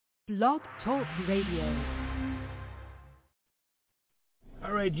Blog Talk Radio.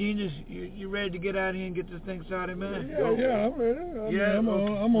 All right, Genius, you ready to get out of here and get this thing started, man? Yeah, I'm ready. I'm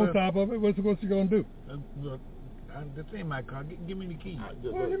on top of it. What's you gonna do? Look, this ain't my car. Give me the keys.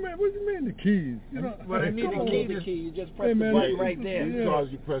 What do you mean the keys? I need the key. You just press the button right there. As long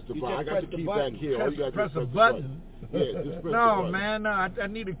as you press the button. I got the key back here. Press a button. Yeah, just press the no, button. man, no, I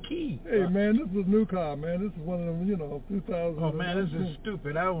need a key. Hey, man, this is a new car, man. This is one of them, 2000. Oh, man, this is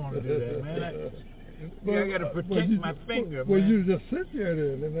stupid. I don't want to do that, man. I got to protect my finger, well, man. you just sit there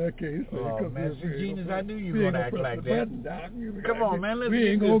then, in that case. Oh, man, Genius, I knew you were going to act like that. Come on, man, let's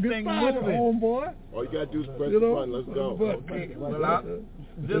get this gonna thing get moving. Homeboy. All you got to do is press the button. Let's go. Okay, well,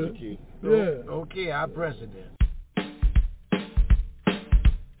 this key. Yeah. Okay, I'll press it then.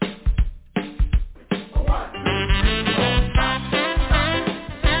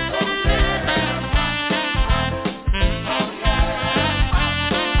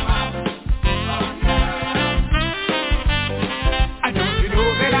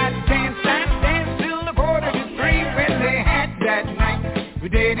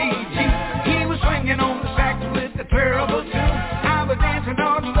 He was swinging on the sax with a terrible tune. I was dancing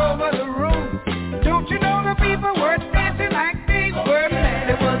all over the room. Don't you know the people were dancing like they were mad?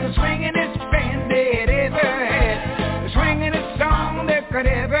 It was the swingin'est band they'd ever had. The swingin'est song there could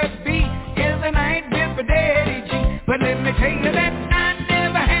ever be is the night with Daddy G. But let me tell you that I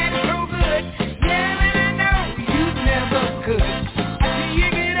never had it so good. Yeah, and I know you never could. I see you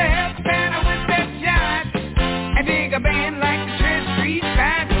get a help banner with that jive and dig a band like the Church Street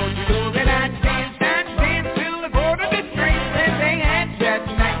Five. Don't you know that I danced till the quarter to three when they had that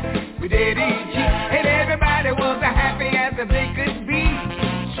night with Daddy G. And everybody was as happy as they could be,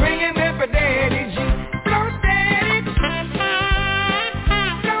 swinging there for Daddy G. Blow Daddy,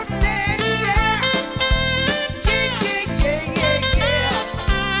 blow Daddy, yeah. Yeah, yeah, yeah, yeah, yeah.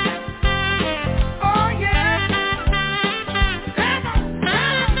 Oh, yeah. Come on,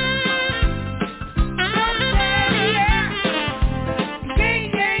 blow Daddy, yeah. Yeah,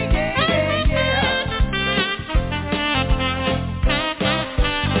 yeah, yeah, yeah, yeah.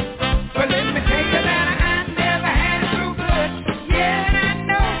 But let me tell you that I never had it so good. Yeah, and I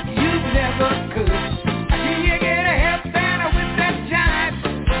know you never could. I see you get a help banner with that jive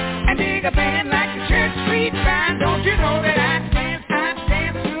and dig a band like the Church Street Five. Don't you know that I danced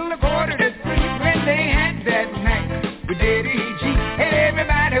till the quarter to three when they had that night with Daddy G. And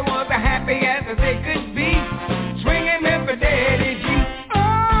everybody was as happy as they could be, swinging there for Daddy G.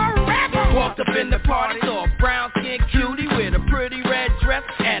 Oh, rapper! Walked up in the party, saw a brown-skinned cutie with a pretty red dress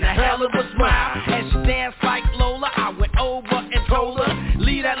and a hell of a smile. And she danced like Lola. I went over and told her,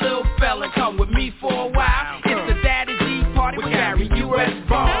 leave that little fella and come with me for a while. It's the Daddy G party with Gary U.S.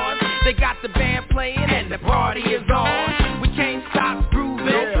 Bonds. They got the band playing and the party is on. We can't stop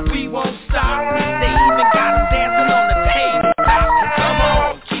grooving, we won't stop. They even got us dancing on the table. Come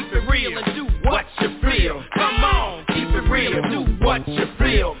on, keep it real and do what you feel. Come on, keep it real and do what you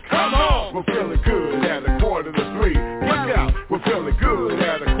feel. Come on. We're feeling good at a quarter to three. Look out, we're feeling good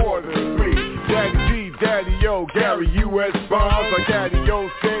at a quarter to three. Daddy G, Daddy O, Gary U.S. Bonds. Like Daddy O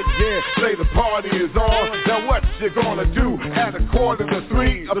said, yeah, say the party is on. Now what you gonna do at a quarter to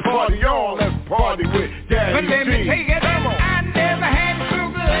three? The party on, let's party with Daddy But let me G. tell you that I never had it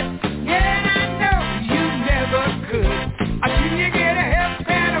so good. Yeah, and I know you never could. I see you get a help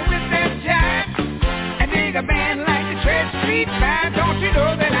banner with that jive and dig a band like the Church Street Five. Don't you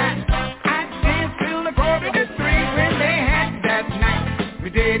know that I danced till the quarter to three when they had that night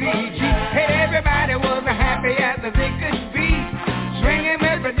with Daddy G. And everybody was as happy as they could be, swinging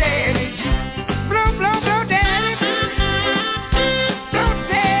with the Daddy G. Blow, blow, blow, Daddy. Blow,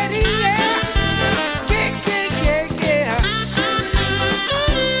 Daddy, yeah. Yeah, yeah, yeah, yeah.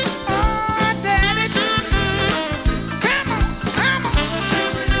 Oh, Daddy. Come on.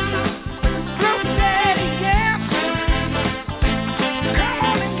 Blow, Daddy, yeah. Come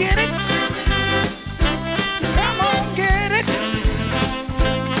on and get it. Come on, get it.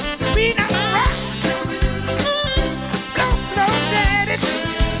 Beat up the rock. Blow, blow, Daddy.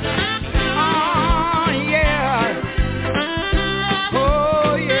 Oh, yeah.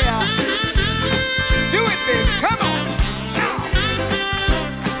 Oh, yeah. Do it, baby. Come on.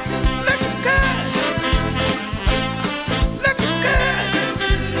 Looking good. Looking good.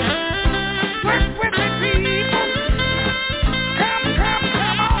 Work with the people. Come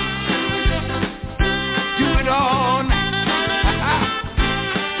on. Do it all night.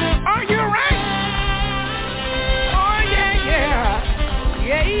 Are you right? Oh, yeah, yeah.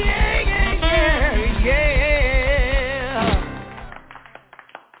 Yeah, yeah, yeah, yeah,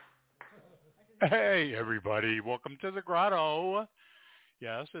 yeah. Hey, everybody. Welcome to the Grotto.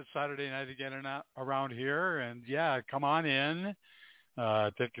 Yes, it's Saturday night again around here, and yeah, come on in.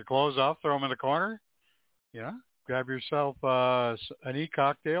 Take your clothes off, throw them in the corner. Yeah, grab yourself an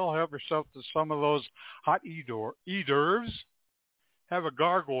e-cocktail, help yourself to some of those hot hors d'oeuvres. Have a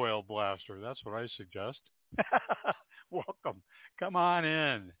gargoyle blaster. That's what I suggest. Welcome. Come on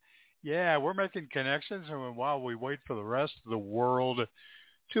in. Yeah, we're making connections, and while we wait for the rest of the world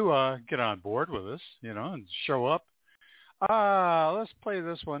to get on board with us, and show up, let's play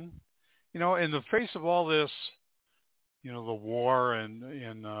this one. In the face of all this, the war in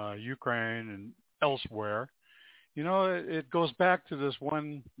Ukraine and elsewhere, it goes back to this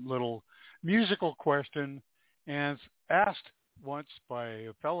one little musical question, and it's asked once by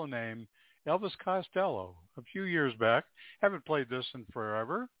a fellow named Elvis Costello a few years back. Haven't played this in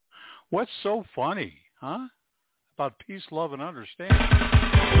forever. What's so funny, huh? About peace, love, and understanding.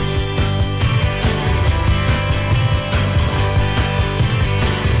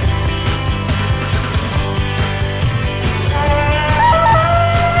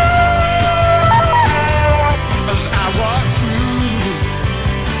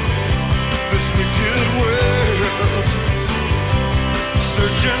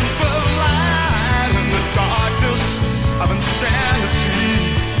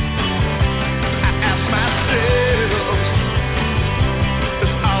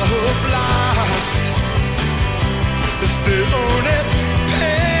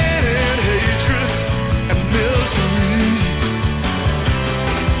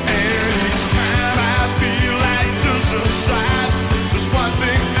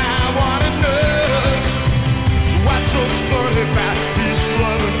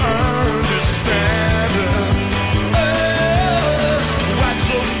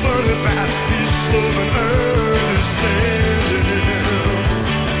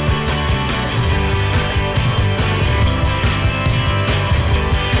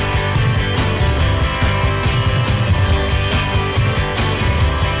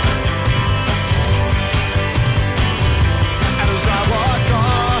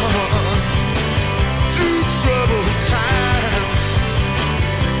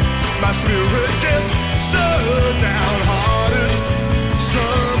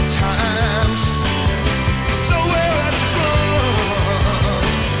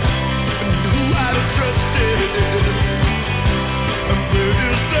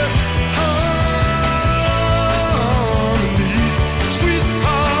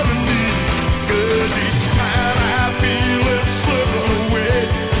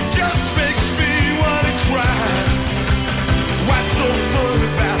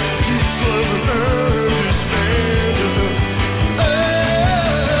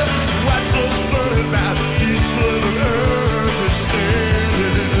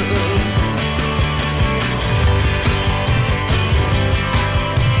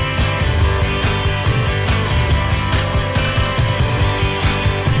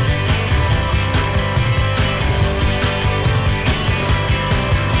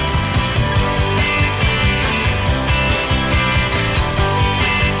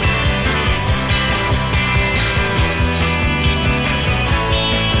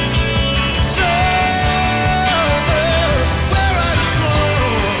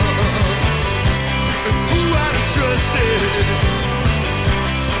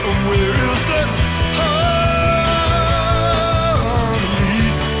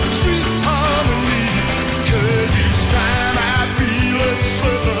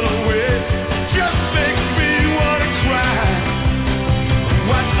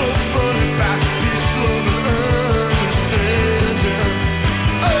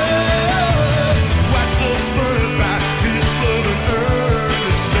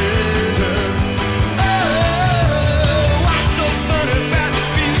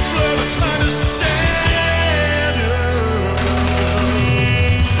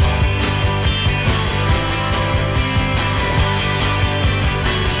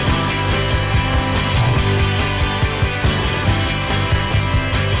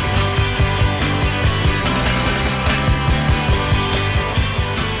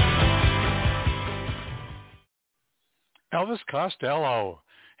 Elvis Costello.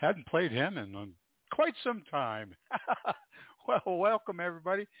 Hadn't played him in quite some time. Well, welcome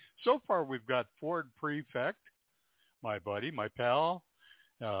everybody. So far we've got Ford Prefect, my buddy, my pal,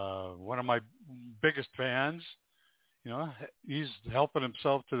 one of my biggest fans. He's helping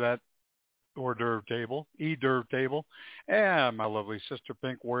himself to that hors d'oeuvre table. And my lovely sister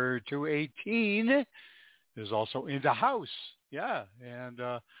Pink Warrior 218 is also in the house. Yeah, and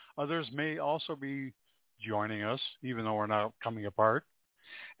others may also be joining us, even though we're not coming apart.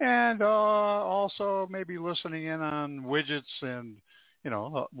 And also maybe listening in on widgets and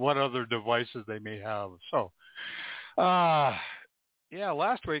what other devices they may have. So,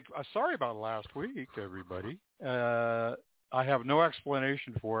 last week, sorry about last week, everybody. I have no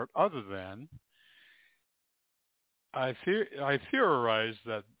explanation for it other than I theorized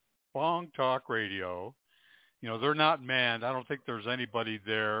that Bong Talk Radio, they're not manned. I don't think there's anybody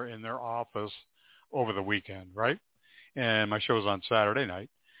there in their office over the weekend, right? And my show's on Saturday night.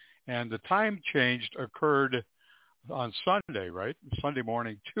 And the time change occurred on Sunday, right? Sunday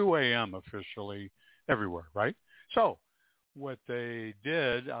morning, 2 a.m. officially everywhere, right? So what they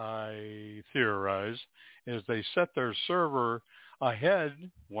did, I theorize, is they set their server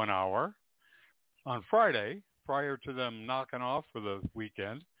ahead 1 hour on Friday prior to them knocking off for the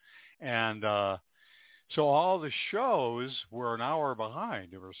weekend. And so all the shows were an hour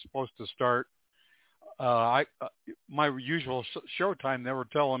behind. They were supposed to start my usual show time. They were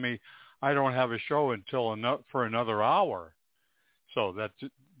telling me I don't have a show until for another hour. So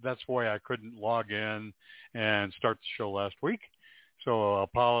that's why I couldn't log in and start the show last week. So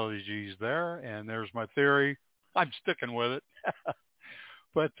apologies there. And there's my theory. I'm sticking with it.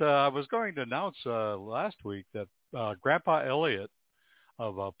 But I was going to announce last week that Grandpa Elliott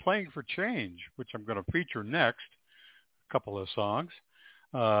of Playing for Change, which I'm going to feature next, a couple of songs,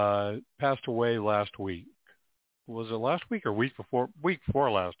 passed away last week. Was it last week or week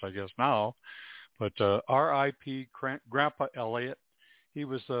before last, I guess now. But R.I.P. Grandpa Elliott. He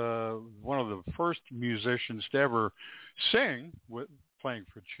was one of the first musicians to ever sing with Playing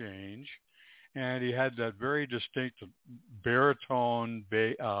for Change. And he had that very distinct baritone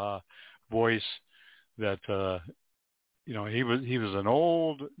voice that, he was an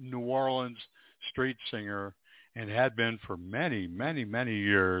old New Orleans street singer and had been for many, many, many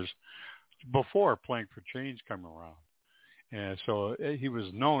years before Playing for Change came around. And so he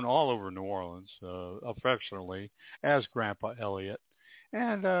was known all over New Orleans, affectionately, as Grandpa Elliott.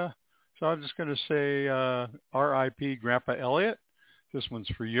 And so I'm just going to say R.I.P. Grandpa Elliott. This one's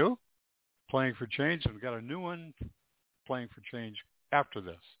for you. Playing for Change. We've got a new one, Playing for Change, after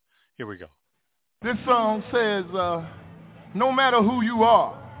this. Here we go. This song says, no matter who you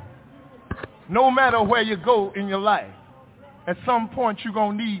are, no matter where you go in your life, at some point you're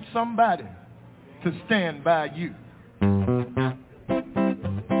going to need somebody to stand by you.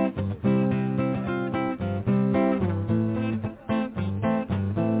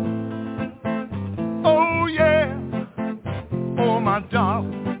 Oh yeah, oh my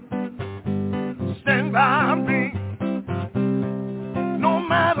darling. Stand by me, no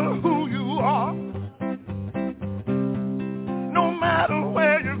matter who you are, no matter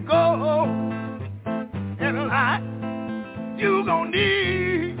where you go in life, you gon'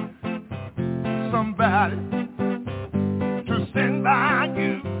 need somebody to stand by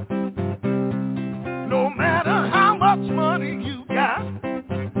you. No matter how much money you got,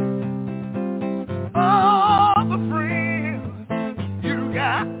 all the friends you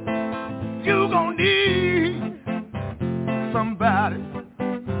got, you gon' need somebody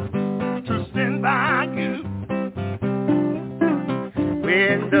to stand by you.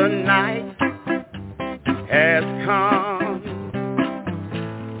 When the night has come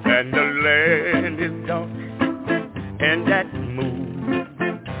and the land is dark and that moon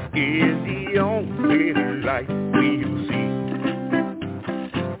is the only light we'll see.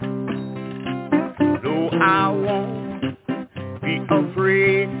 Though I won't be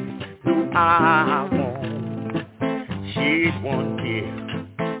afraid, I won't shed one tear,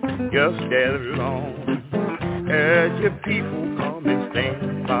 just as long as your people come and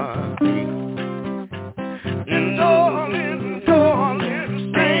stand by me. And darling,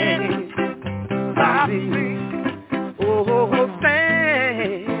 darling, stand by me. Oh,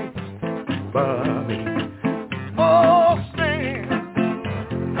 stand by me. Oh, stand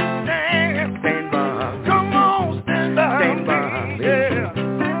by me. Come on, stand by me. Yeah.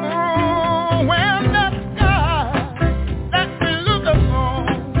 Oh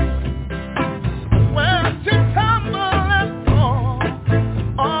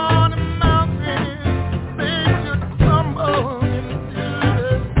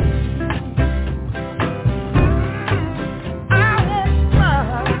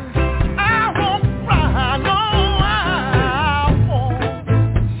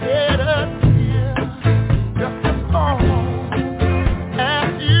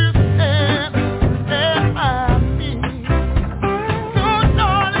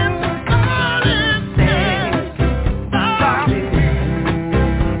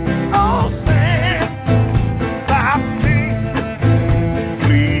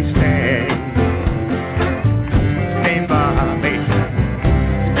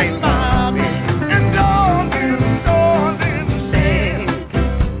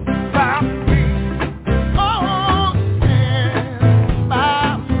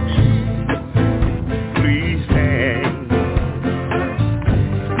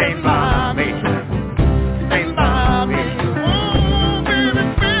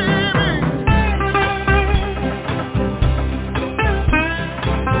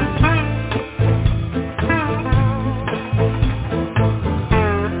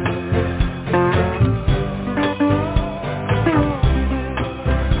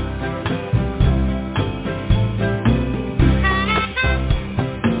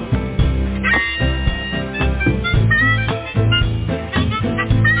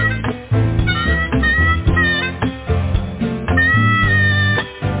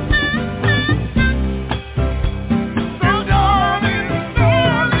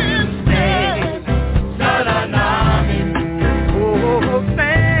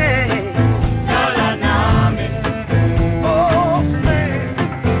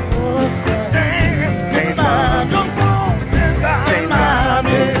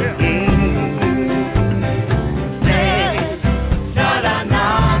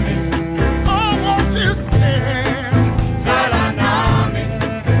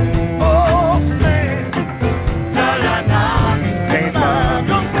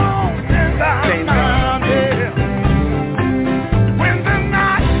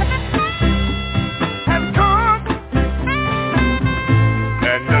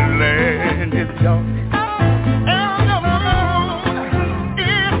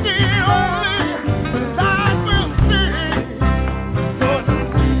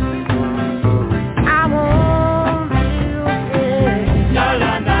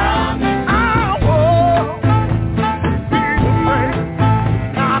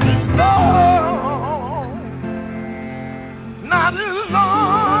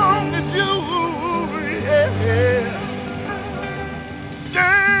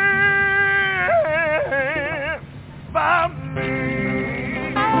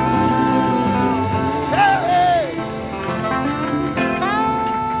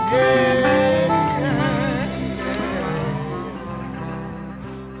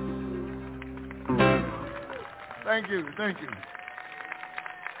Thank you.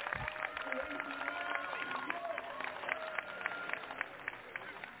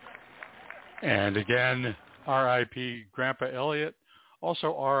 And again, R.I.P. Grandpa Elliott.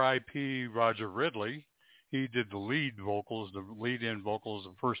 Also R.I.P. Roger Ridley. He did the lead in vocals,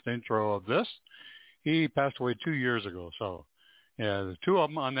 the first intro of this. He passed away 2 years ago. So, yeah, the two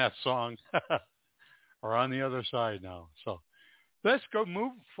of them on that song are on the other side now. So let's go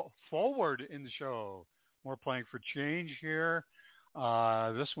move forward in the show. More Playing for Change here.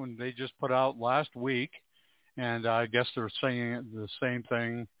 This one they just put out last week, and I guess they're saying the same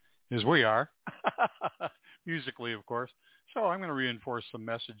thing as we are, musically, of course. So I'm going to reinforce the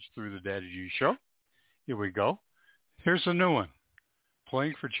message through the Daddy G Show. Here we go. Here's a new one.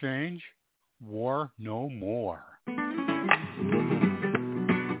 Playing for Change, War No More.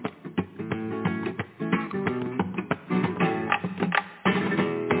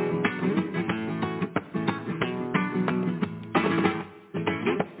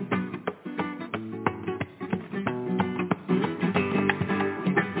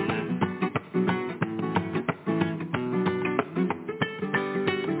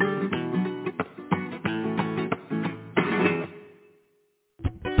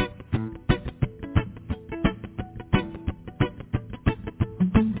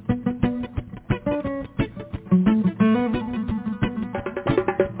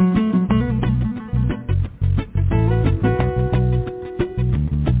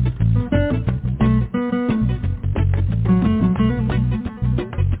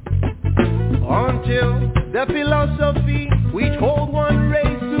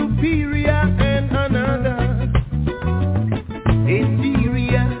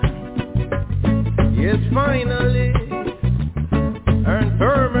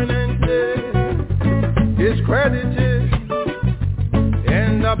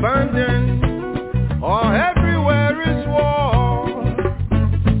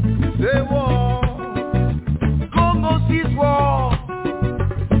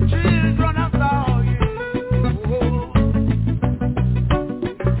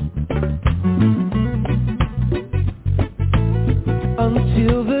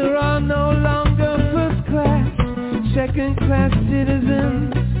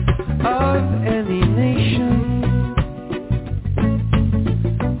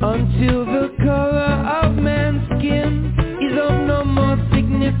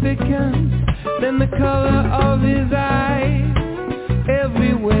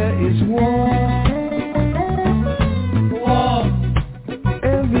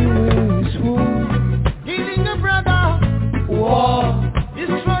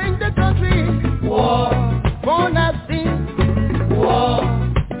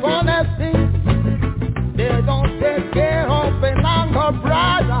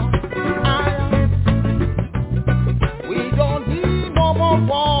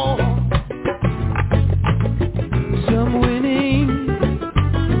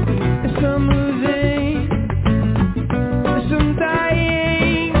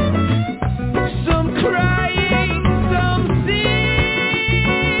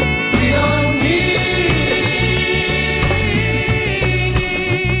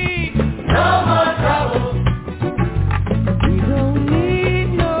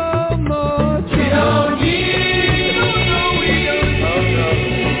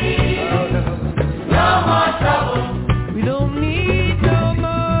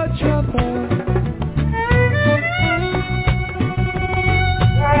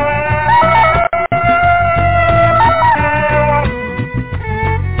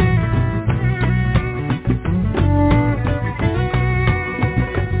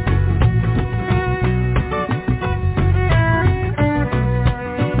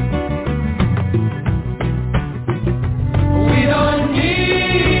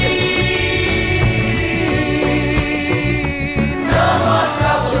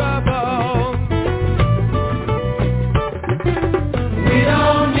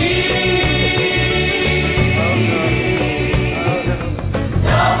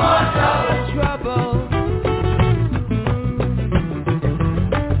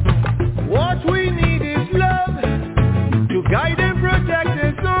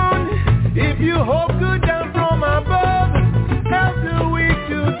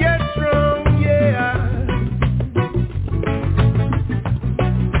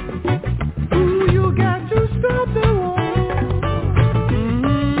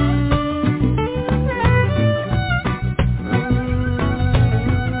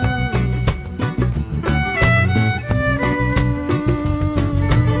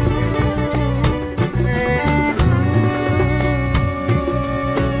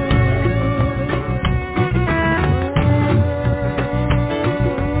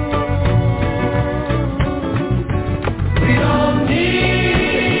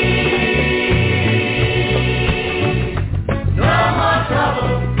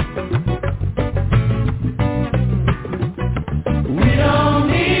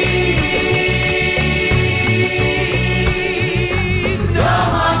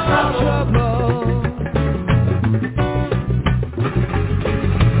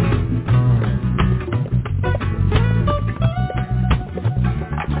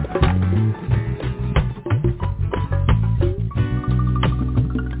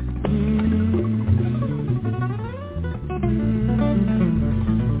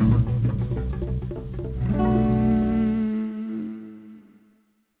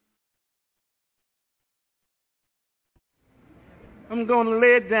 I'm gonna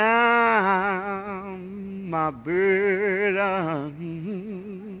lay down my burden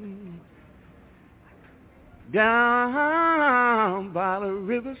down by the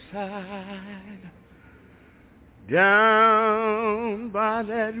riverside, down by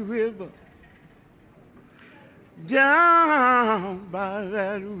that river, down by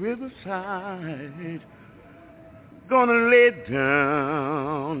that riverside. Gonna lay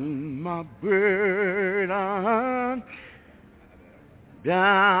down my burden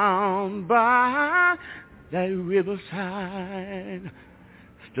down by that riverside.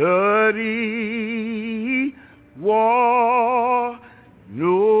 Study war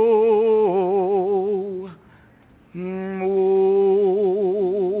no more.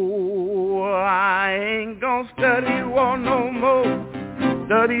 I ain't gonna study war no more.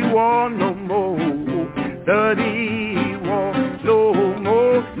 Study war no more. Study war no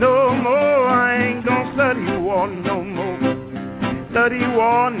more. No more. I ain't gonna study war no more. Study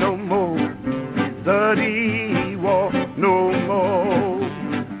war no more. Study war no more.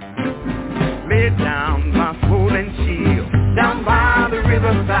 Lay down my sword and shield down by the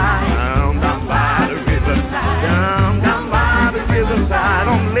riverside. Down by the riverside. Down by the riverside.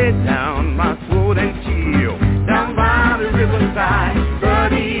 I'm lay down my sword and shield down by the riverside.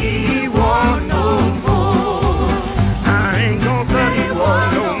 Study war no more. I ain't gonna study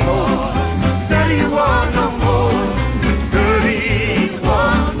war no more. Study war no more. Study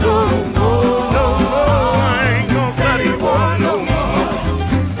war no more. No more. I ain't gonna study war no more.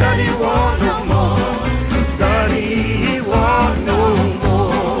 Study war no more. Study war no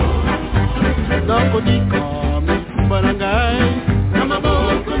more. Dopo di come barangay,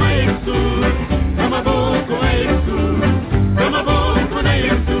 kamaboko na Yesu, kamaboko na Yesu, kamaboko na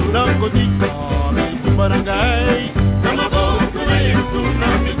Yesu. Dopo di come barangay, kamaboko na Yesu, na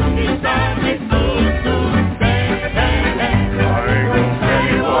mikumisa Yesu. I ain't gonna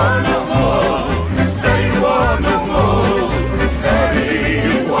study war no more. Study war no more.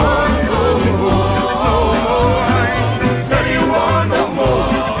 Study war no more. Study war no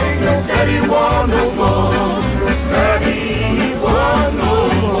more. Study war no more. Study war no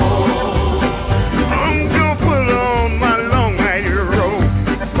more. I'm gonna put on my long white robe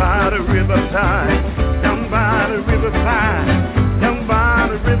by the riverside, down by the riverside, down by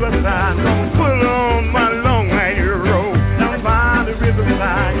the riverside. I'm gonna put on my long white robe down by the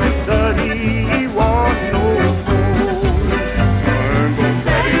riverside. Study war no more. I'm gonna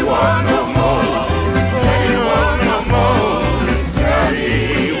study war no more. Study war no more.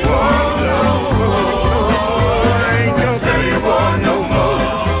 Study war no more. I ain't gonna study war no more.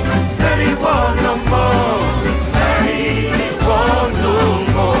 Study war no more.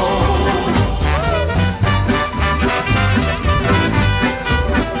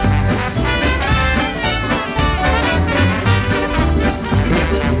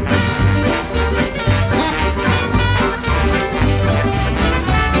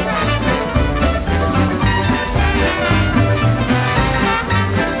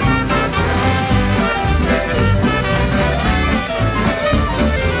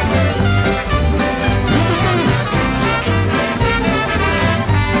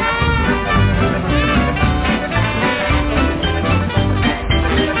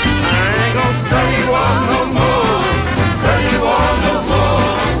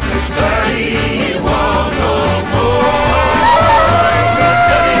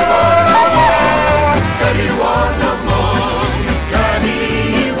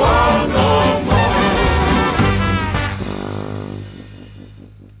 Study war no more.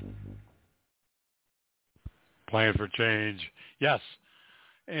 Playing for change. Yes.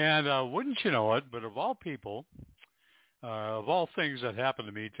 And wouldn't you know it, but of all people, of all things that happened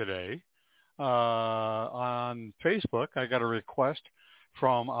to me today, on Facebook, I got a request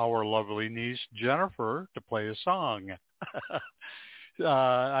from our lovely niece, Jennifer, to play a song.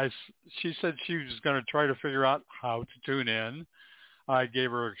 She said she was going to try to figure out how to tune in. I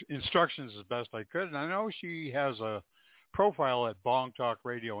gave her instructions as best I could, and I know she has a profile at Bong Talk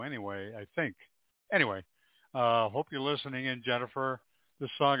Radio anyway, I think. Anyway, hope you're listening in, Jennifer. This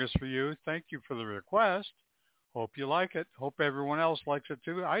song is for you. Thank you for the request. Hope you like it. Hope everyone else likes it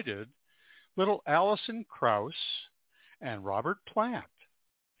too. I did. Little Alison Krauss and Robert Plant.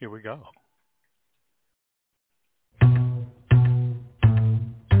 Here we go.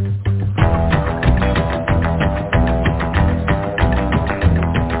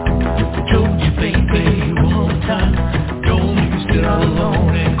 Told you, baby, one time. Don't leave me sit all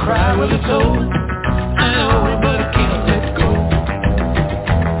alone and cry with a soul. I know, but I can't let go.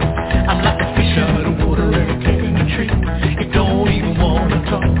 I'm like a fish out of water and a cake in a tree. You don't even want to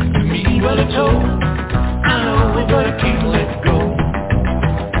talk to me, but I told. I know, but I can't let go.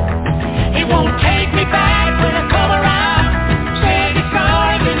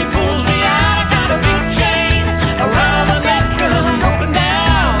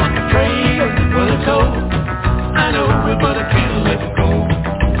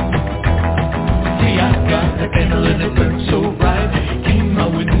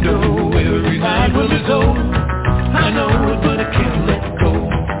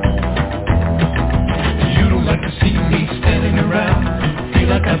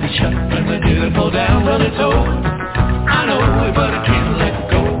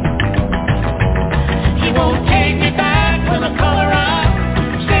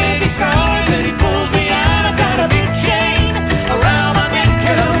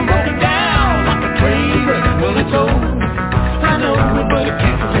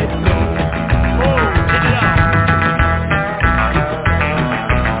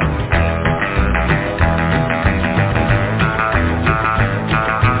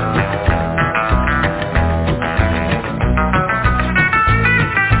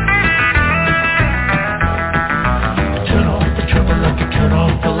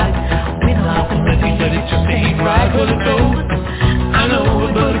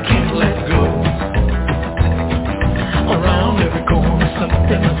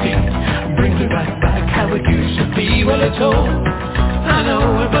 well it's old. I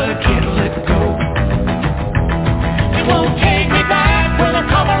know it, but I can't let go. It won't take me back when I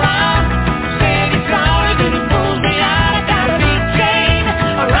come around. Saying he's sorry, then he pulls me out. I got a big chain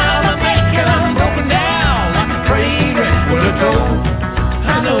around my neck and I'm broken down like a train wreck. Well it's old.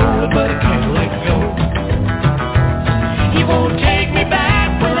 I know it, but I can't let go. He won't take me back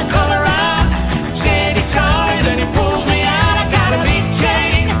when I come around. Said he's sorry, then he pulls me out. I got a big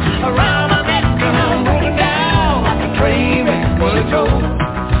chain around my neck and I'm broken down like a train wreck. Well it's old.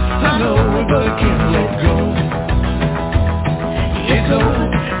 I know it, but I can't let go. It's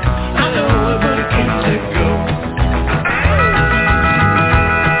old. I know it, but I can't let go.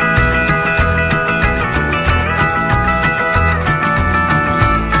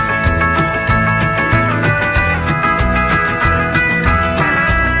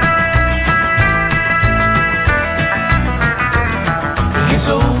 It's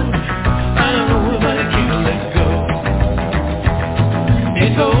old. I know it, but I can't let go.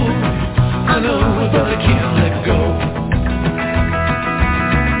 It's old. I know it, but I can't let go.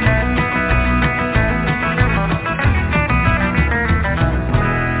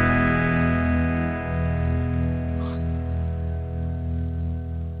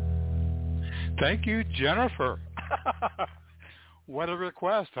 Thank you, Jennifer. What a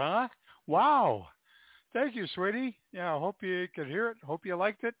request, huh? Wow. Thank you, sweetie. Yeah, I hope you could hear it. Hope you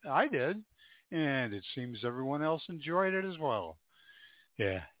liked it. I did. And it seems everyone else enjoyed it as well.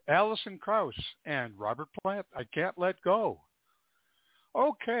 Yeah. Alison Krauss and Robert Plant, I Can't Let Go.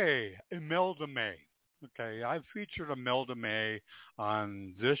 Okay, Imelda May. Okay, I've featured Imelda May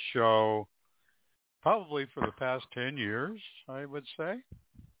on this show probably for the past 10 years, I would say.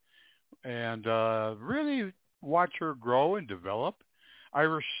 And really watch her grow and develop.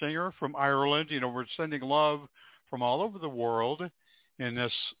 Irish singer from Ireland. You know, we're sending love from all over the world in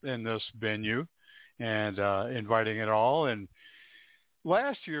this venue and inviting it all. And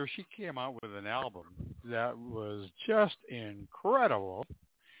last year she came out with an album that was just incredible.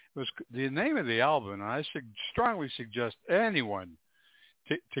 It was the name of the album, and I strongly suggest anyone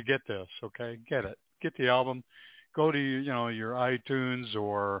to get this. Okay, get it, get the album. Go to your iTunes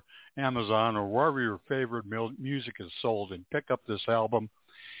or Amazon or wherever your favorite music is sold and pick up this album.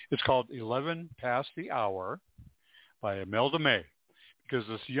 It's called 11 Past the Hour by Imelda May, because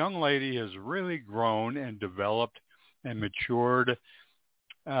this young lady has really grown and developed and matured.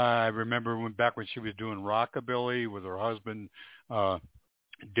 I remember back when she was doing rockabilly with her husband,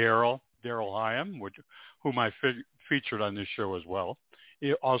 Daryl Hyam, whom I featured on this show as well.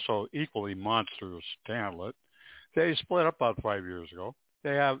 Also equally monstrous talent. They split up about 5 years ago.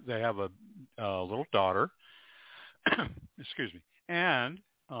 They have a little daughter. Excuse me. And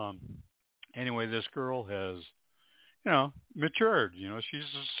anyway, this girl has, matured. She's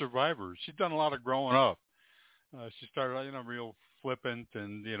a survivor. She's done a lot of growing up. She started, real flippant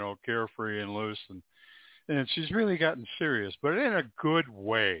and, carefree and loose. And she's really gotten serious, but in a good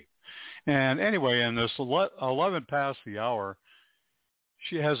way. And anyway, in this 11 Past the Hour,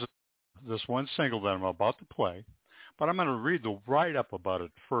 she has this one single that I'm about to play. But I'm going to read the write-up about it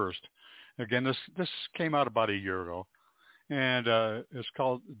first. Again, this came out about a year ago. And it's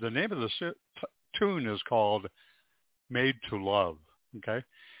called, the name of the tune is called Made to Love. Okay?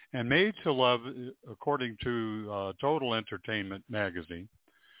 And Made to Love, according to Total Entertainment magazine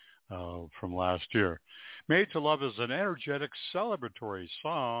from last year, Made to Love is an energetic celebratory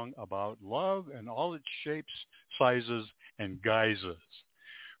song about love and all its shapes, sizes, and guises.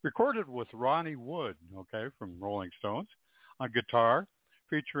 Recorded with Ronnie Wood, from Rolling Stones, on guitar,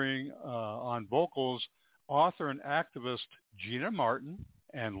 featuring on vocals author and activist Gina Martin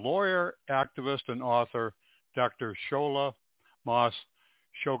and lawyer, activist, and author Dr. Shola Mas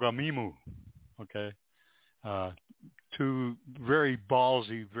Shogamimu. Two very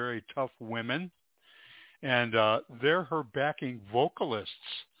ballsy, very tough women, and they're her backing vocalists,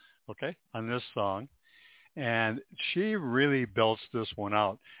 on this song. And she really belts this one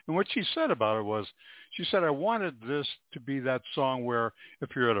out. And what she said about it was, she said, I wanted this to be that song where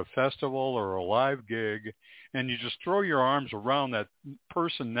if you're at a festival or a live gig and you just throw your arms around that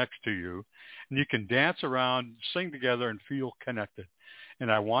person next to you and you can dance around, sing together, and feel connected.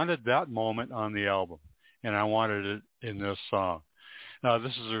 And I wanted that moment on the album. And I wanted it in this song. Now,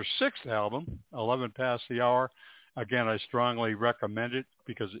 this is her sixth album, 11 Past the Hour. Again, I strongly recommend it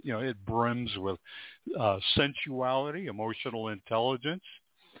because, it brims with sensuality, emotional intelligence,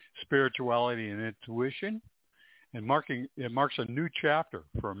 spirituality, and intuition. And it marks a new chapter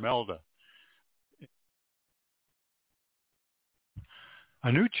for Imelda.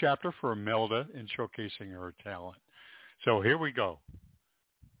 A new chapter for Imelda in showcasing her talent. So here we go.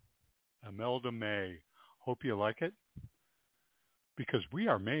 Imelda May Hope you like it. Because we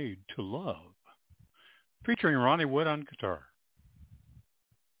are made to love. Featuring Ronnie Wood on guitar.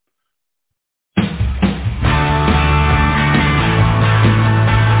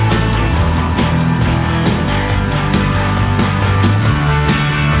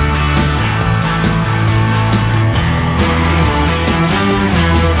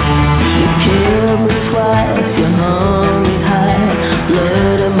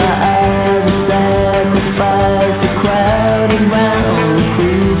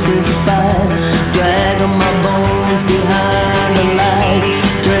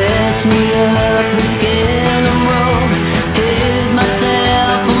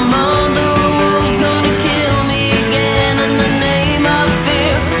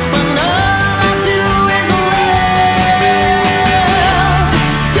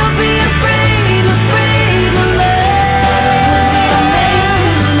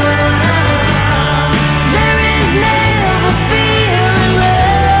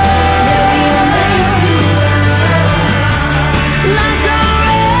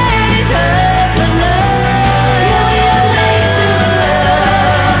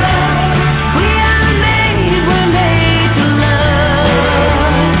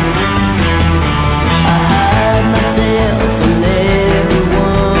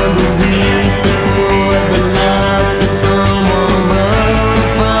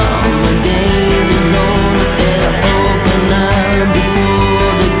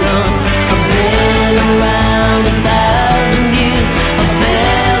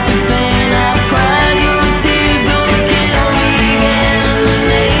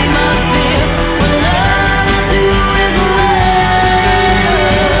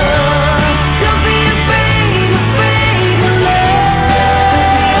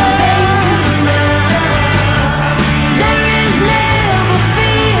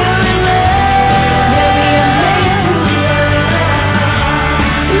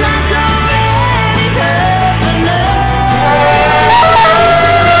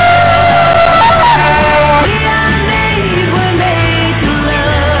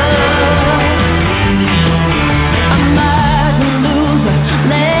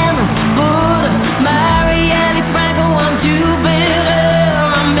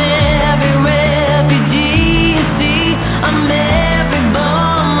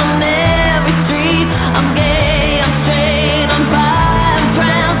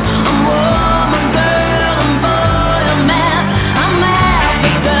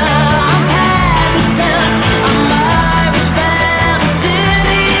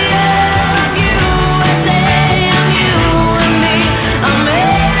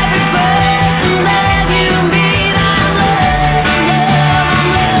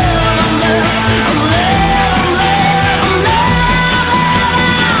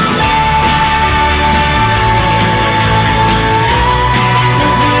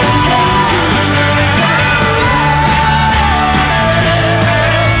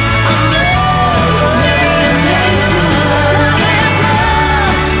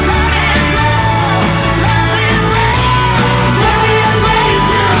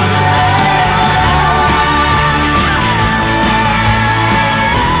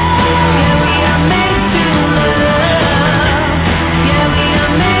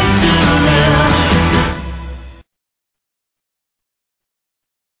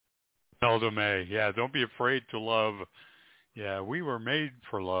 Zelda May. Yeah, don't be afraid to love. Yeah, we were made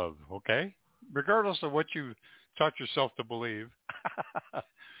for love, okay? Regardless of what you taught yourself to believe.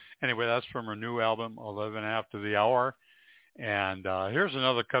 Anyway, that's from her new album, 11 After the Hour. And here's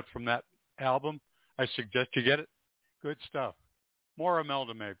another cut from that album. I suggest you get it. Good stuff. More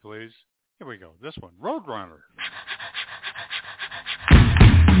Imelda May, please. Here we go. This one, Roadrunner.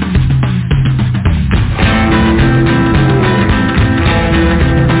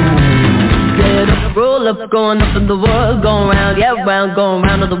 Roll up, going up in the world, going round, yeah, round, going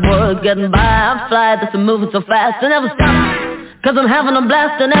round of the world, getting by, I fly, that's moving so fast, I never stop, cause I'm having a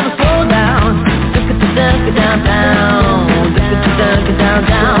blast, I never slow down, down, down, down,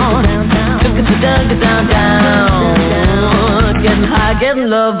 down, getting high, getting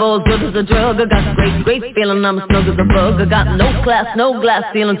love, all good as a drug, I got great, great feeling, I'm as snug as a bug, I got no class, no glass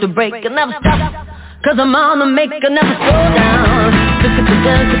feeling to break, I never stop, cause I'm on the make, I never slow down,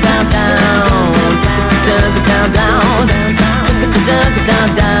 down, down. Down, down, down,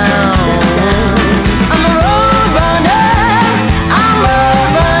 down. I'm a road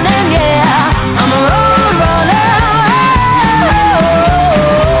runner, yeah. I'm a road runner.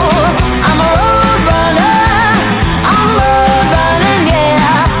 I'm a road running,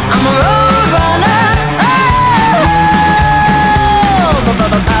 yeah. I'm a road runner.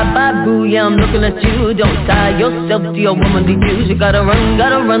 Bye, boo, yeah, I'm looking looking at you. Don't tie yourself to your womanly views. You gotta run,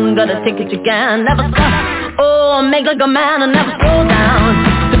 gotta take it you can. Never stop, oh, make like a man and never slow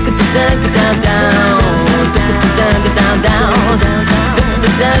down. Look at the down, down. Look at the down, down. Look at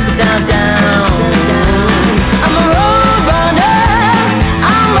the down, down. I'm a road runner,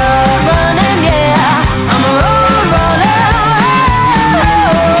 I'm road running, yeah. I'm a road runner.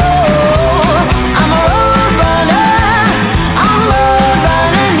 I'm a road runner, I'm road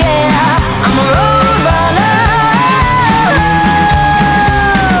running, yeah. I'm a road runner.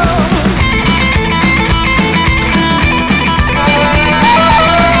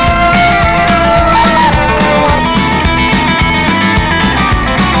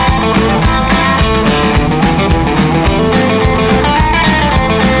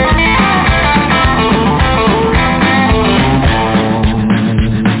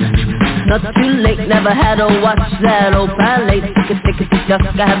 Not too late, never had to watch that old palette. Take it, just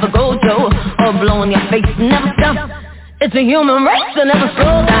gotta have a go, Joe, or blow in your face, never stop. It's a human race, so never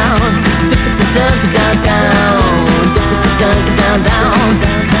slow down. Down, down, down, down,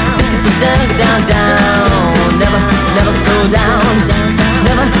 down, down. Never slow down.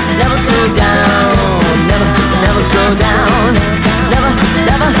 Never slow down. Never slow down. Never.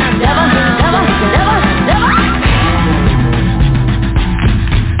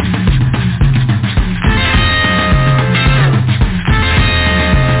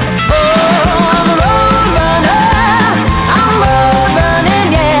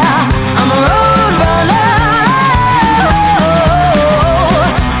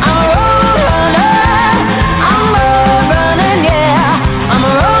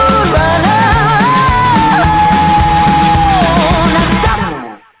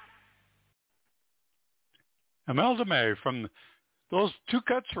 Imelda May from those two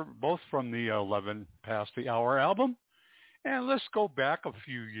cuts are both from the 11 Past the Hour album. And let's go back a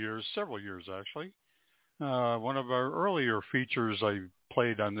few years, several years actually. One of our earlier features I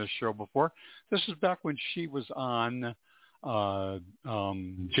played on this show before. This is back when she was on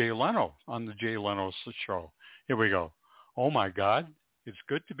Jay Leno, on the Jay Leno show. Here we go. Oh my God, it's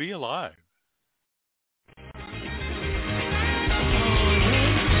good to be alive.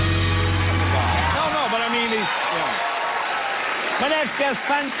 My next guest,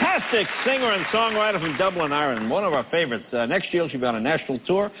 fantastic singer and songwriter from Dublin, Ireland. One of our favorites. Next year, she'll be on a national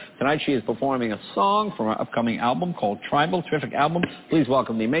tour. Tonight, she is performing a song from her upcoming album called Tribal. Terrific album. Please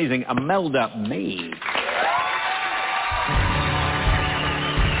welcome the amazing Imelda May.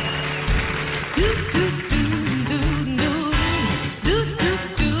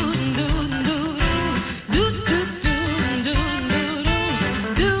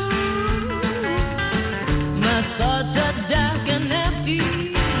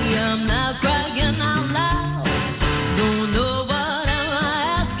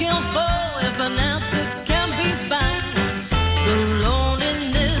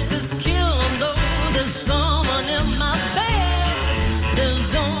 Someone in my bed.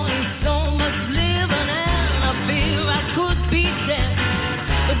 There's only so much living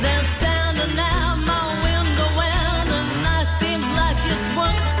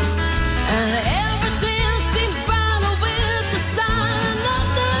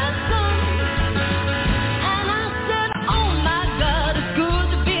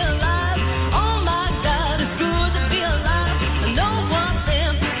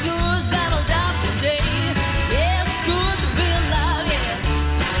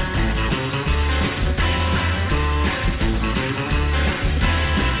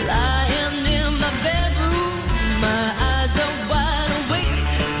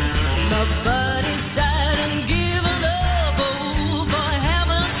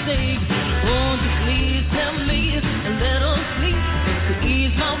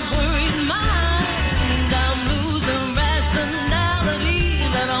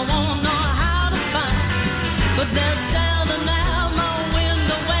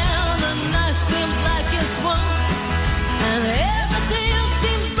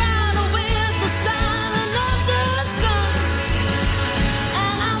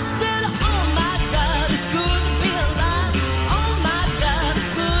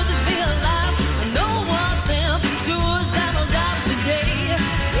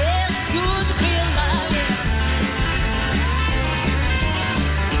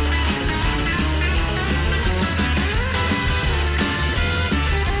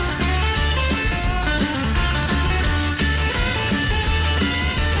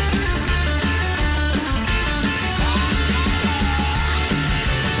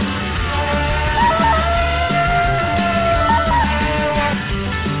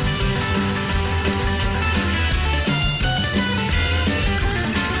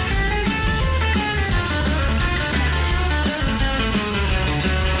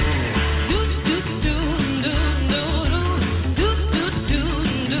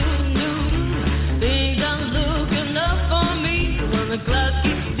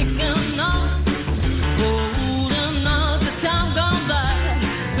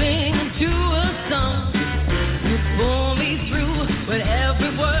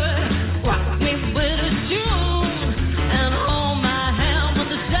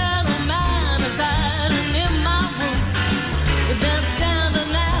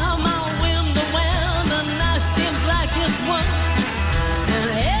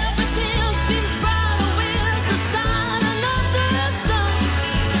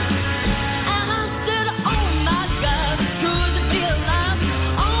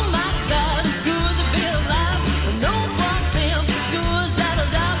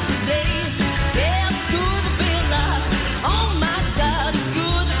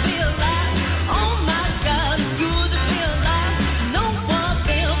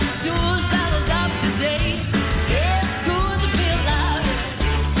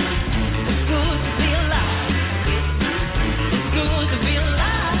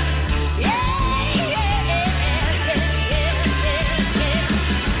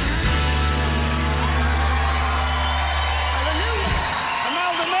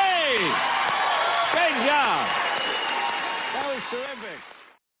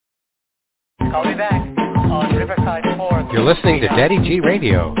Call me back on Riverside 4. You're listening to Daddy G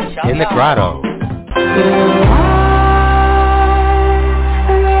Radio in the Grotto.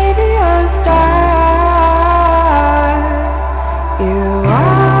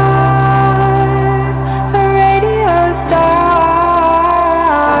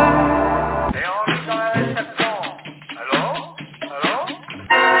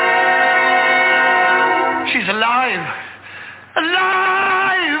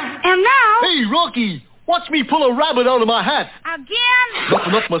 Rocky, watch me pull a rabbit out of my hat. Again?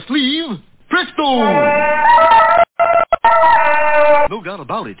 Open up my sleeve. Presto! No doubt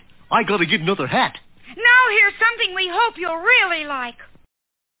about it. I gotta get another hat. Now here's something we hope you'll really like.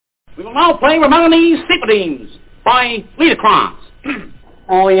 We will now play Romani's Symphonies by Liederkranz.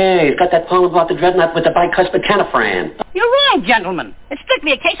 Oh, yeah, he's got that poem about the dreadnought with the bicuspid canifran. You're right, gentlemen. It's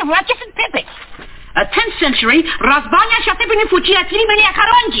strictly a case of Ratchets and Pippets. A 10th century Razbania Shatepini Fucia Tilimenia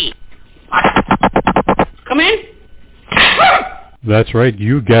Karonji. Come in. That's right,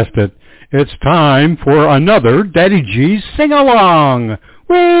 you guessed it. It's time for another Daddy G's sing-along.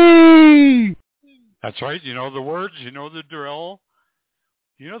 Whee! That's right. You know the words. You know the drill.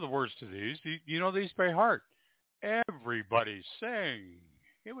 You know the words to these. You know these by heart. Everybody sing.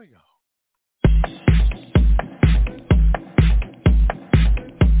 Here we go.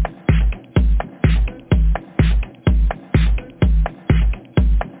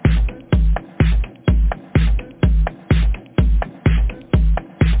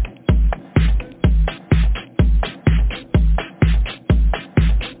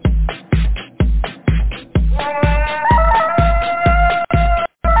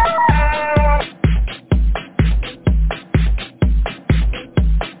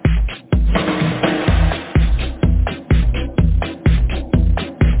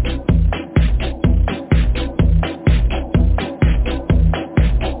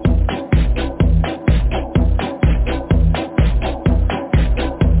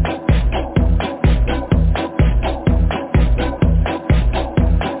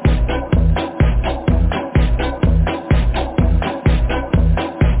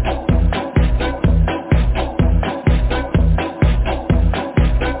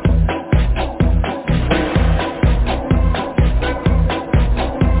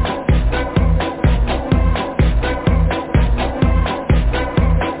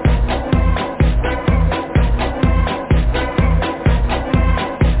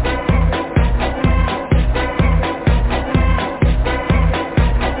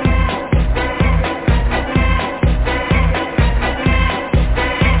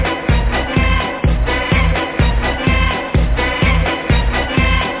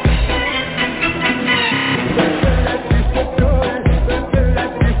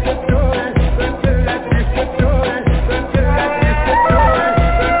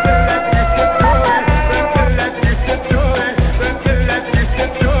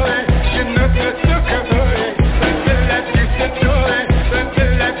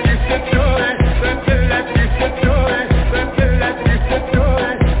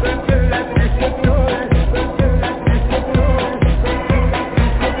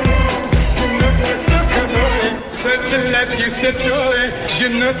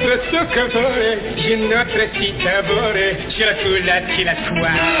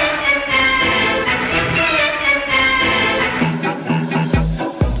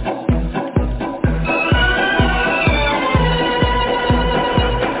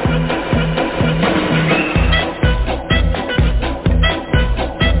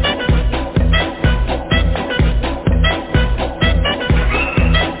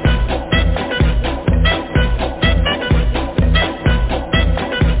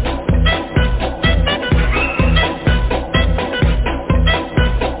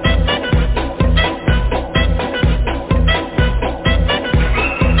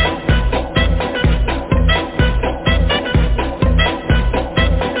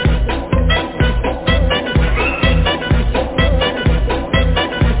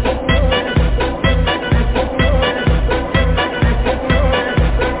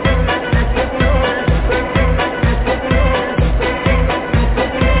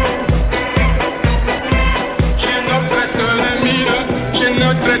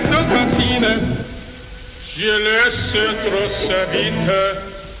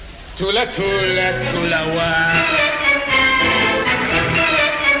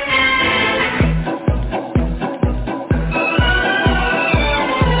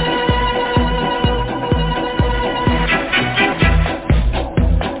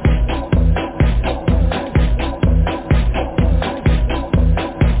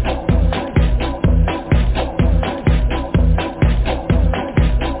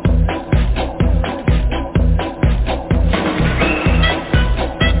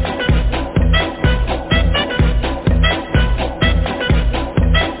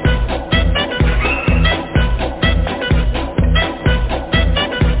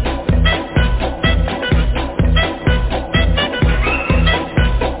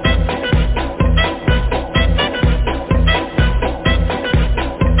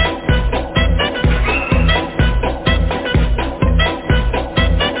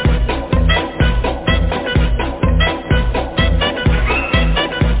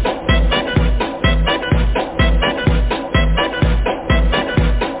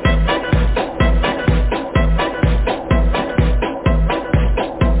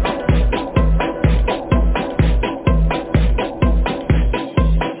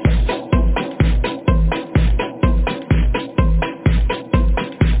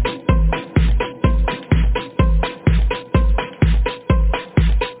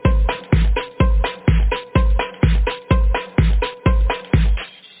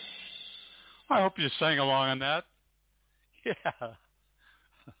 you sang along on that. Yeah.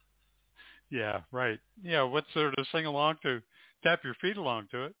 Yeah, right. Yeah, what's there to sing along to? Tap your feet along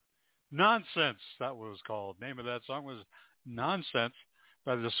to it. Nonsense, that was called. Name of that song was Nonsense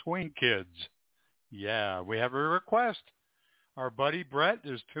by the Swing Kids. Yeah, we have a request. Our buddy Brett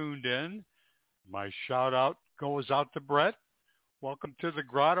is tuned in. My shout out goes out to Brett. Welcome to the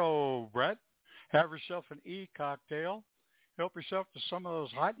Grotto, Brett. Have yourself an E-cocktail. Help yourself to some of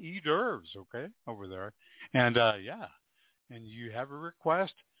those hot E-d'oeuvres, okay, over there. And, yeah, and you have a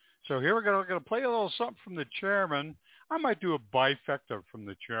request. So here we're going to play a little something from the chairman. I might do a bifecta from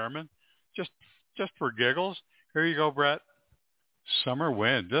the chairman, just for giggles. Here you go, Brett. Summer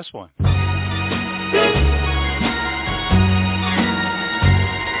Wind, this one.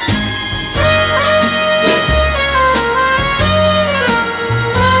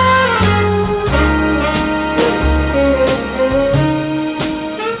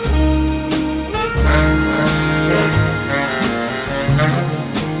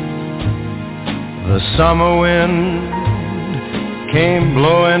 The summer wind came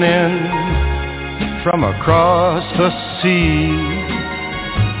blowing in from across the sea.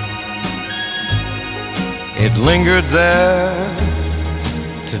 It lingered there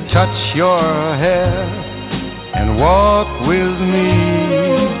to touch your hair and walk with me.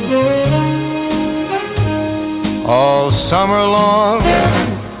 All summer long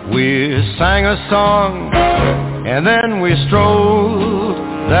we sang a song, and then we strolled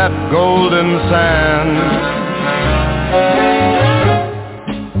that golden sand.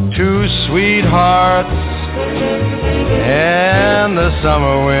 Two sweethearts and the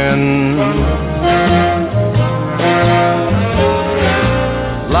summer wind,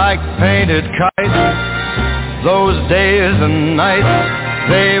 like painted kites, those days and nights,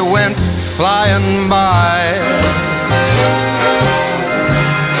 they went flying by.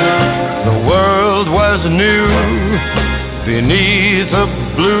 The world was new beneath a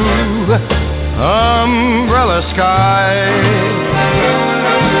blue umbrella sky.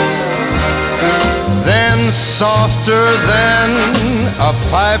 Then softer than a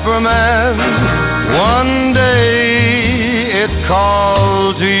piper man, one day it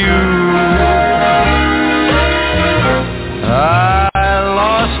called to you.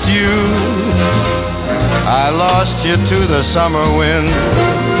 I lost you to the summer wind.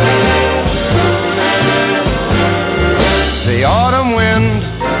 The autumn wind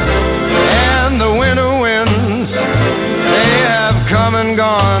and the winter winds, they have come and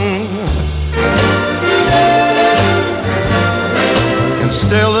gone. And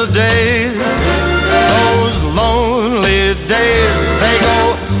still the days, those lonely days, they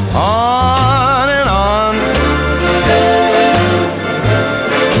go on and on.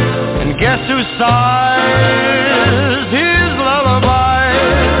 And guess who sighs his lullaby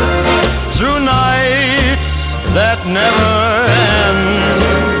through nights that never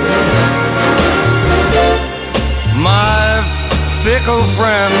fickle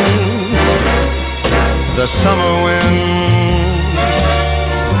friend, the summer wind,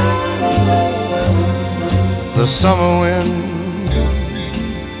 the summer wind,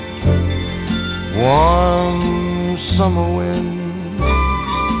 warm summer wind,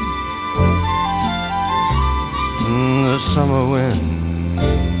 the summer wind.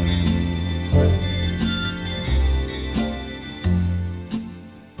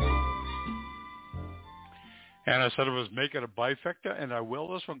 And I said I was making a bifecta, and I will.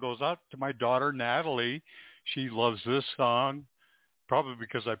 This one goes out to my daughter, Natalie. She loves this song, probably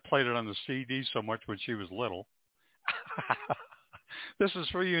because I played it on the CD so much when she was little. This is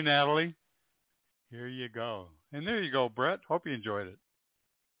for you, Natalie. Here you go. And there you go, Brett. Hope you enjoyed it.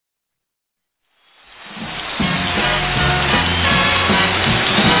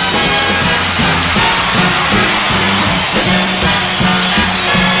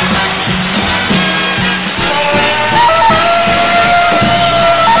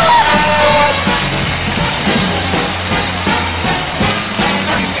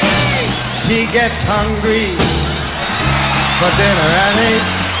 She gets hungry for dinner at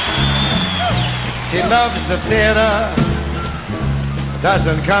 8. She loves the theater,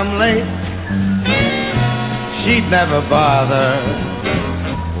 doesn't come late. She'd never bother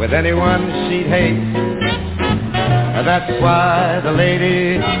with anyone she'd hate. And that's why the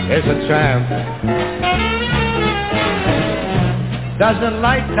lady is a tramp. Doesn't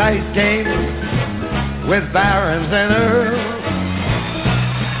like dice games with barons and earls.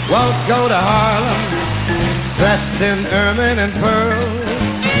 Won't go to Harlem dressed in ermine and pearls.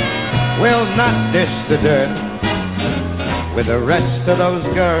 Will not dish the dirt with the rest of those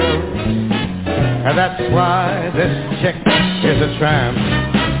girls. And that's why this chick is a tramp.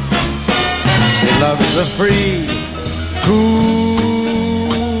 She loves the free, cool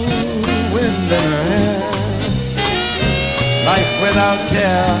wind in her hair. Life without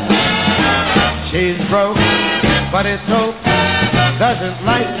care. She's broke, but it's hope. Doesn't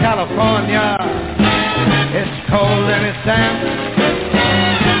like California. It's cold and it's damp.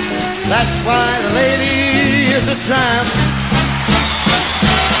 That's why the lady is a tramp.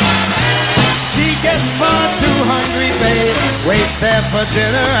 She gets far too hungry, babe. Waits there for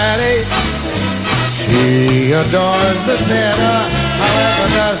dinner at 8. She adores the theater, however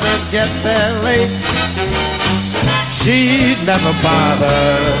doesn't get there late. She'd never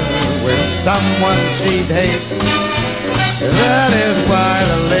bother with someone she'd hate. That is why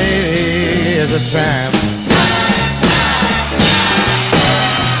the lady is a tramp.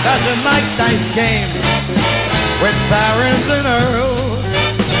 Doesn't like dice games with barons and earls.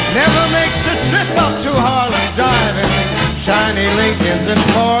 Never makes the trip up to Harlem driving shiny Lincolns and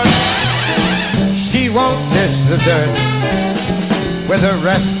Fords. She won't dish the dirt with the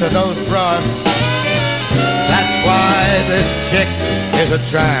rest of those broads. That's why this chick is a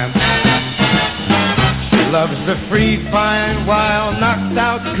tramp. She loves the free, fine, wild, knocked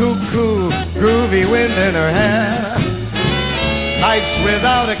out, cuckoo, groovy wind in her hair. Nights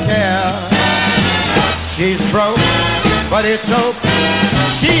without a care. She's broke, but it's hope.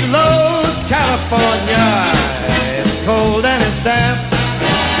 She loves California. It's cold and it's damp.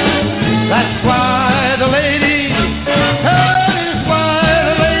 That's why the lady. That is why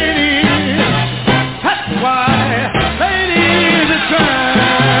the lady. That's why lady is a tramp.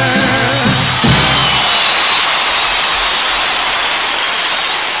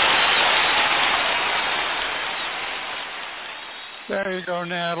 There you go,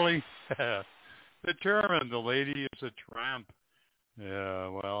 Natalie. Determined, the lady is a tramp. Yeah,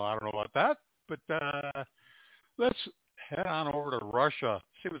 well, I don't know about that, but let's head on over to Russia,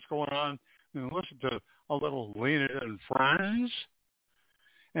 see what's going on, and listen to a little Lena and Friends.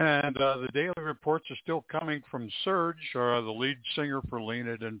 And the daily reports are still coming from Serge, the lead singer for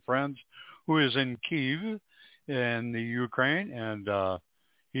Lena and Friends, who is in Kyiv in the Ukraine, and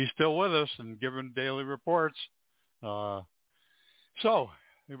he's still with us and giving daily reports. So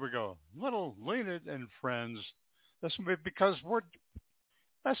here we go. Little Lena and Friends. That's because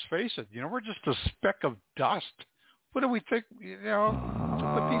let's face it, we're just a speck of dust. What do we think, to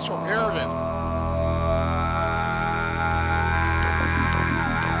put these so arrogant?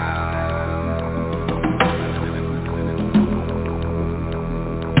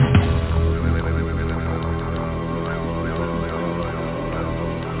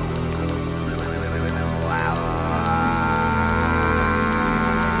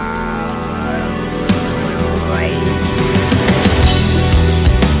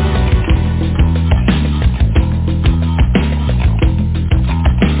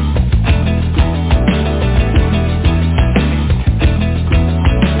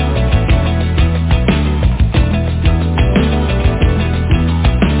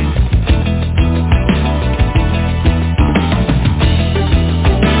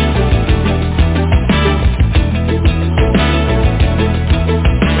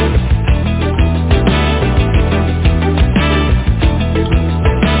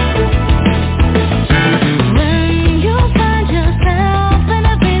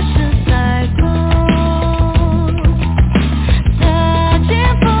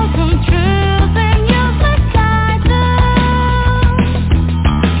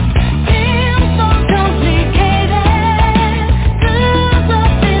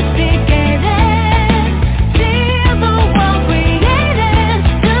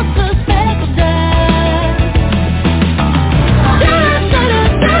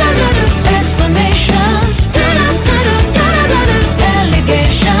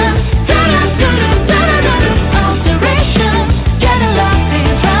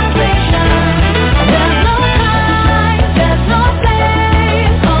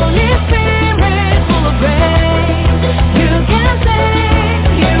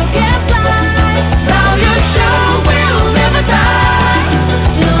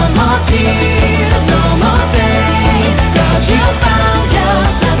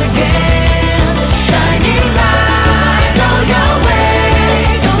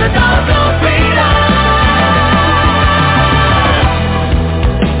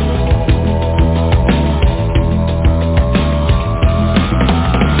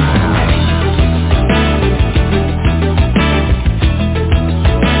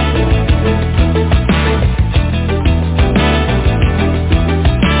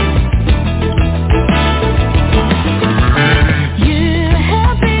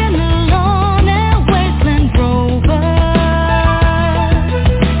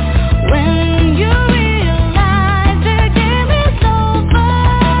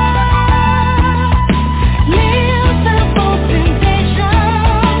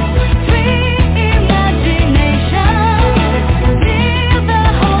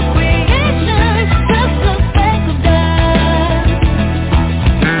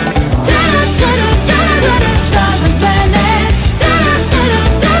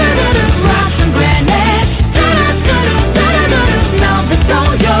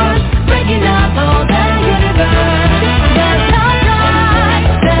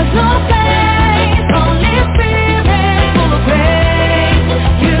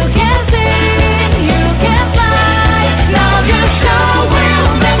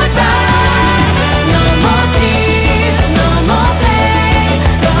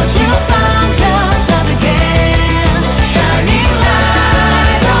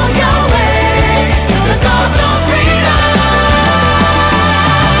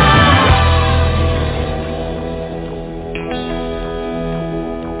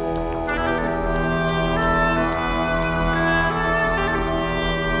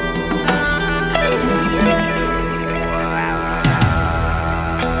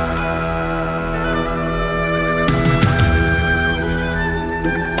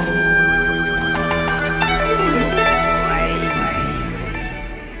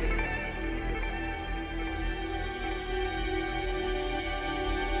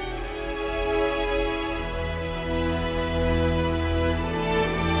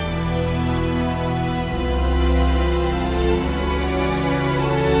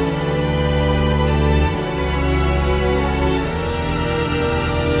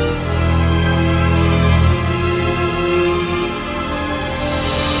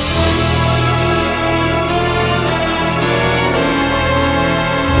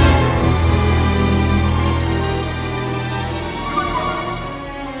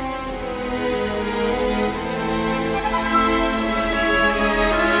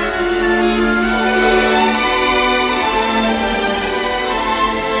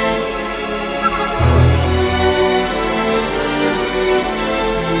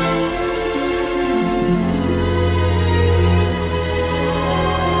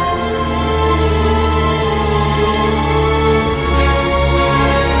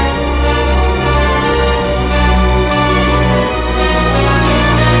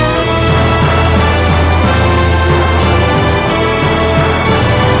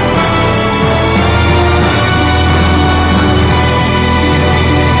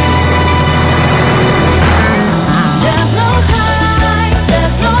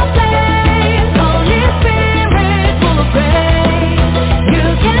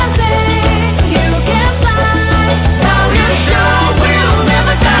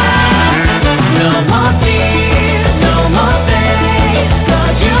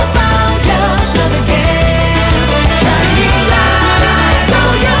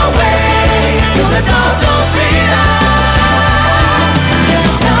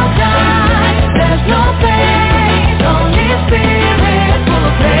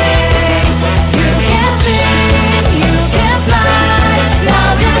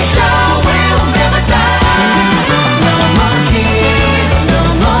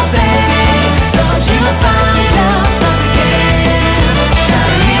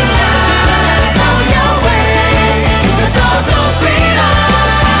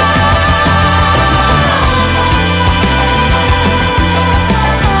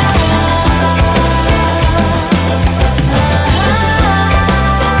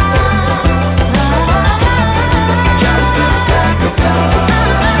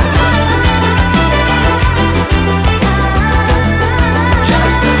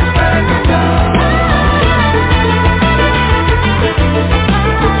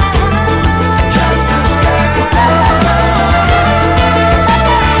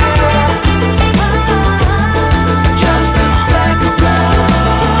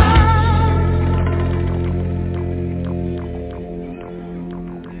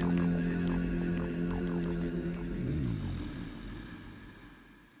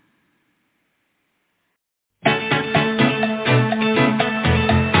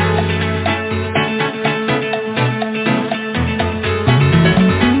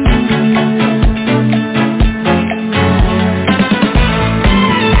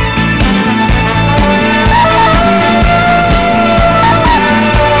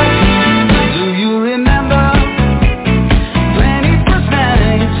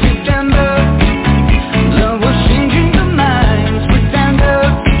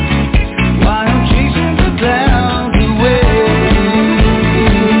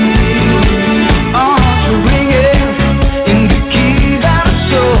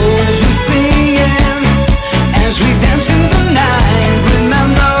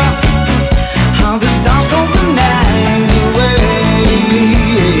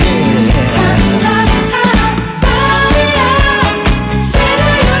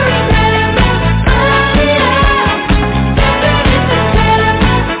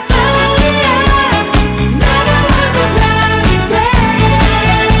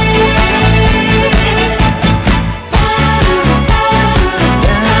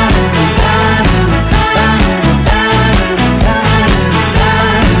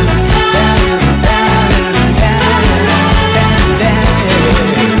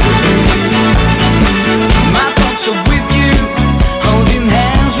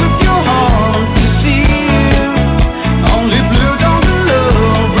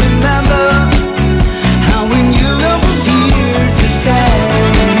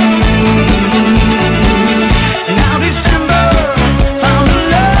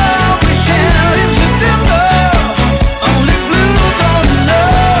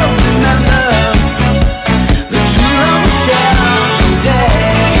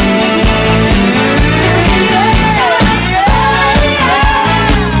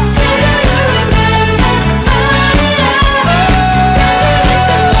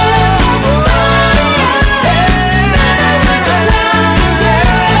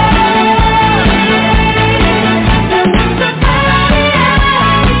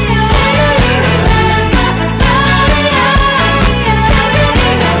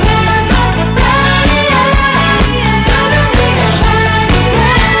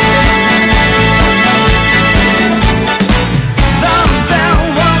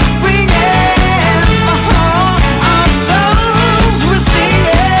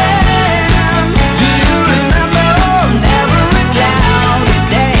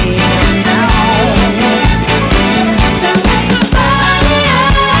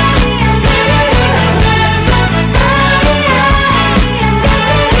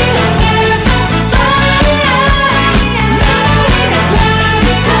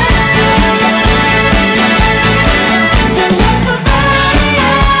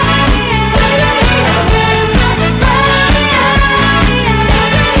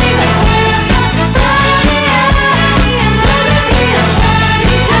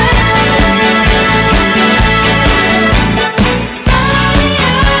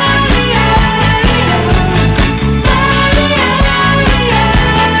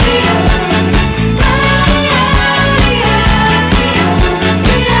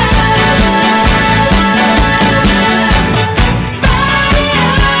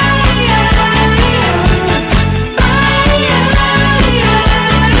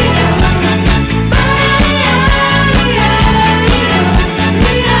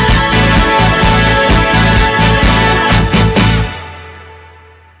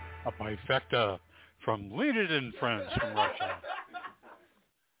 trifecta from Leonid and Friends from Russia.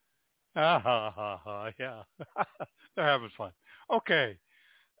 Yeah. They're having fun. Okay.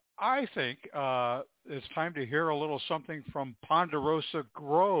 I think it's time to hear a little something from Ponderosa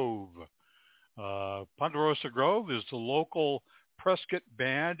Grove. Ponderosa Grove is the local Prescott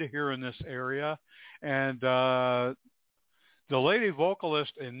band here in this area. And the lady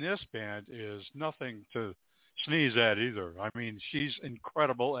vocalist in this band is nothing to sneeze at either. I mean, she's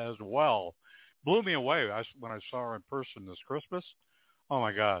incredible as well. Blew me away when I saw her in person this Christmas. Oh,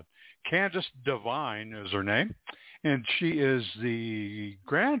 my God. Candace Devine is her name, and she is the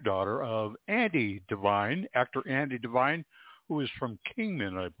granddaughter of Andy Devine, actor Andy Devine, who is from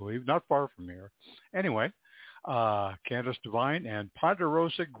Kingman, I believe, not far from here. Anyway, Candace Devine and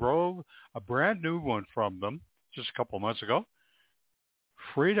Ponderosa Grove, a brand new one from them just a couple months ago,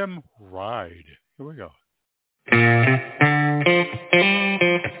 Freedom Ride. Here we go.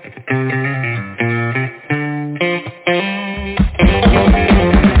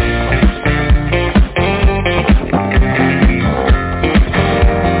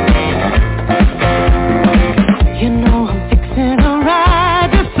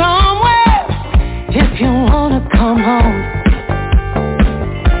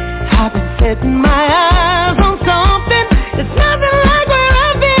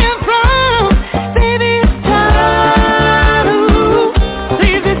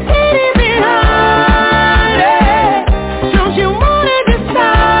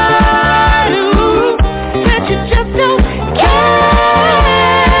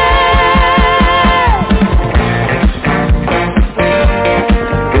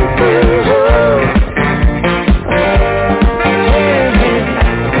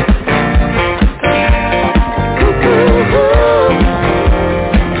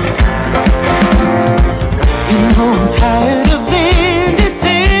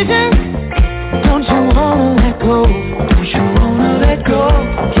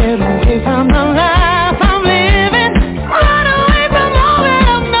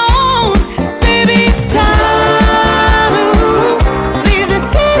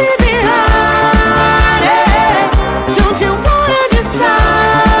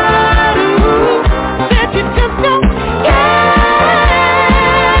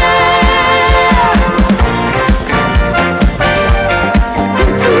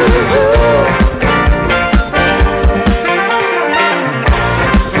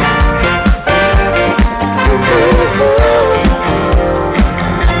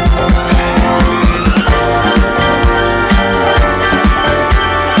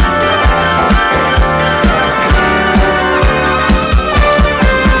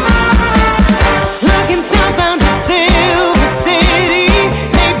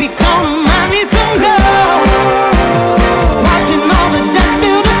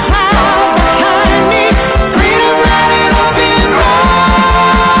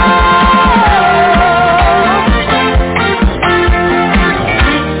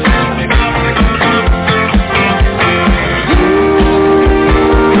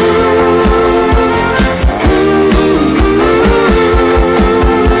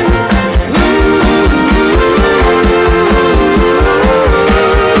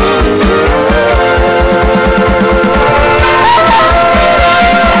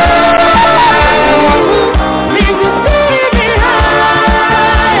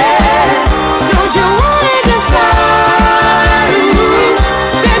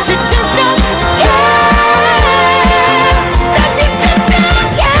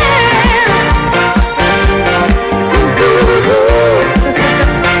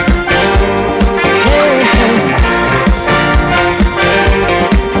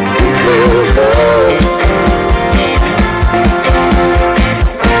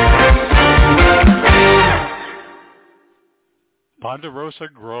 Ponderosa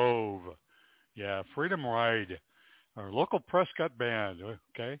Grove. Yeah, Freedom Ride, our local Prescott band.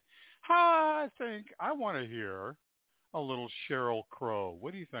 Okay. I think I want to hear a little Sheryl Crow.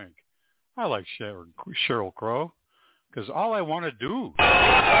 What do you think? I like Sheryl Crow because all I want to do.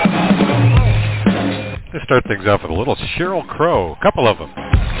 Let's start things off with a little Sheryl Crow, a couple of them.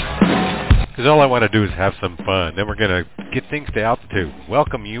 Because all I want to do is have some fun. Then we're going to get things to altitude.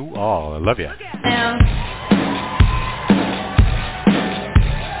 Welcome you all. I love you.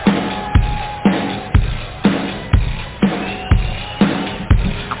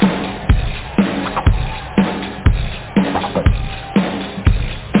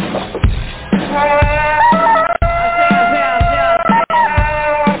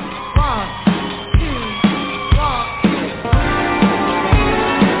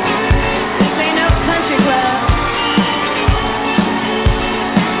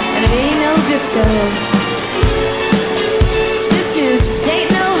 Ain't no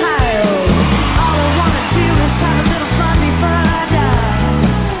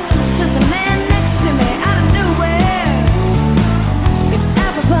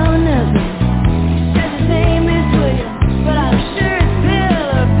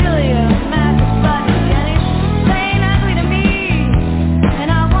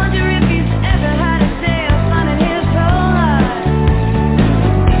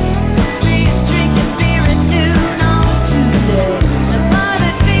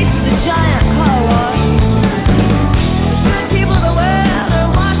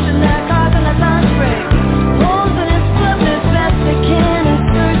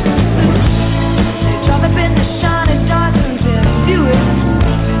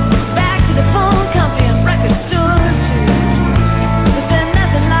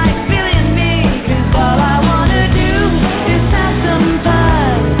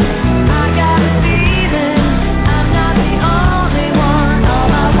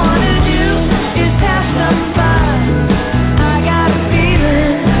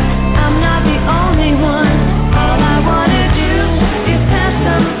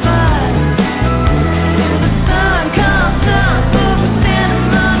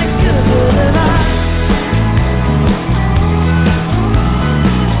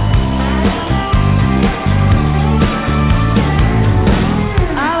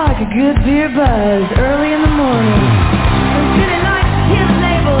beer buzz early in the morning. And city lights hit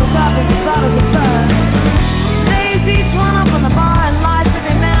labels off of bottles of buzz. Lays each one up on the bar and lights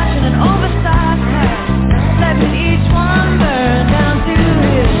every match in an oversized hat. Letting each one burn down to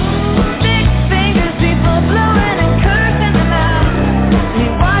his big fingers, people blowing and cursing them out. And he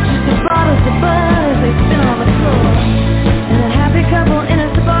watches the bottles of buzz, they spin on the floor. And a happy couple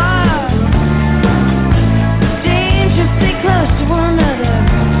enters the bar, dangerously close to one another.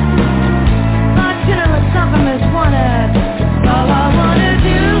 Bartender looks up from his wanted. All I wanna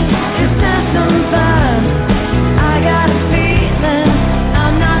do is have some fun. I got a feeling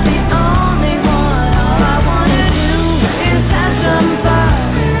I'm not the only one. All I wanna do is have some fun.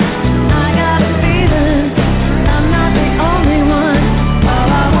 I got a feeling I'm not the only one. All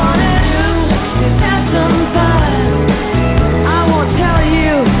I wanna do is have some fun. I won't tell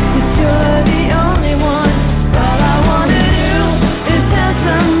you that you're the only one. All I wanna do is have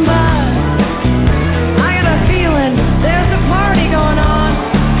some fun. I got a feeling there's a party going on.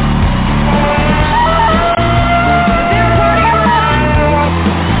 Is there a party going on?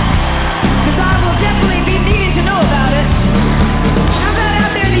 'Cause I will definitely be needing to know about it. How's that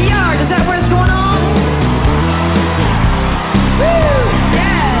out there in the yard? Is that where it's going on? Woo!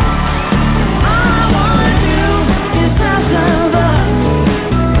 Yeah! All I wanna do is have some fun.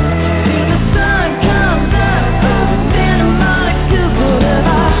 Till the sun comes up over Santa Monica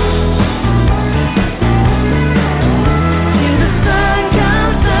Boulevard. Till the sun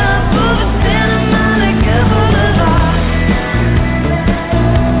comes up over Santa Monica Boulevard.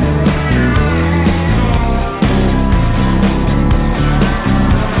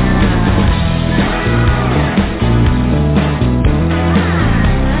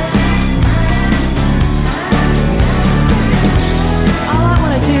 All I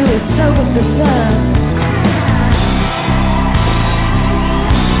wanna do is soak up the sun.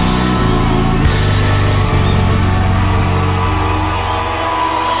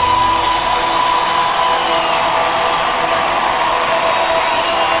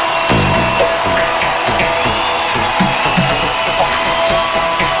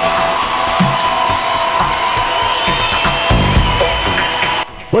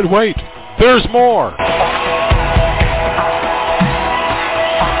 But wait, there's more.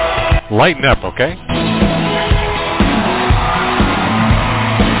 Lighten up, okay?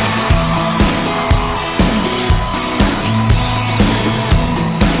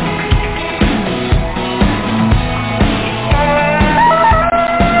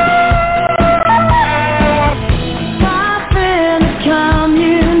 My friend, a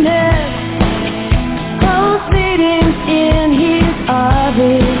communist, holds meetings in his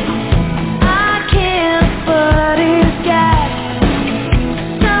office. I can't but his gas,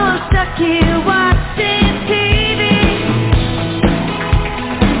 so I'm stuck here watching TV.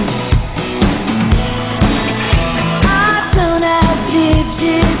 I don't have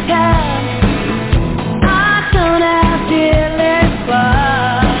digital, I don't have dealer's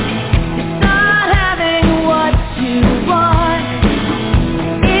bar. Not having what you want,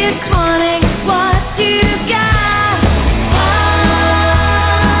 it's wanting what you got. I'm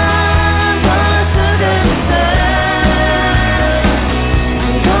gonna sugar the sun.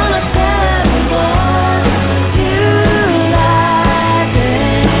 I'm gonna tell everyone.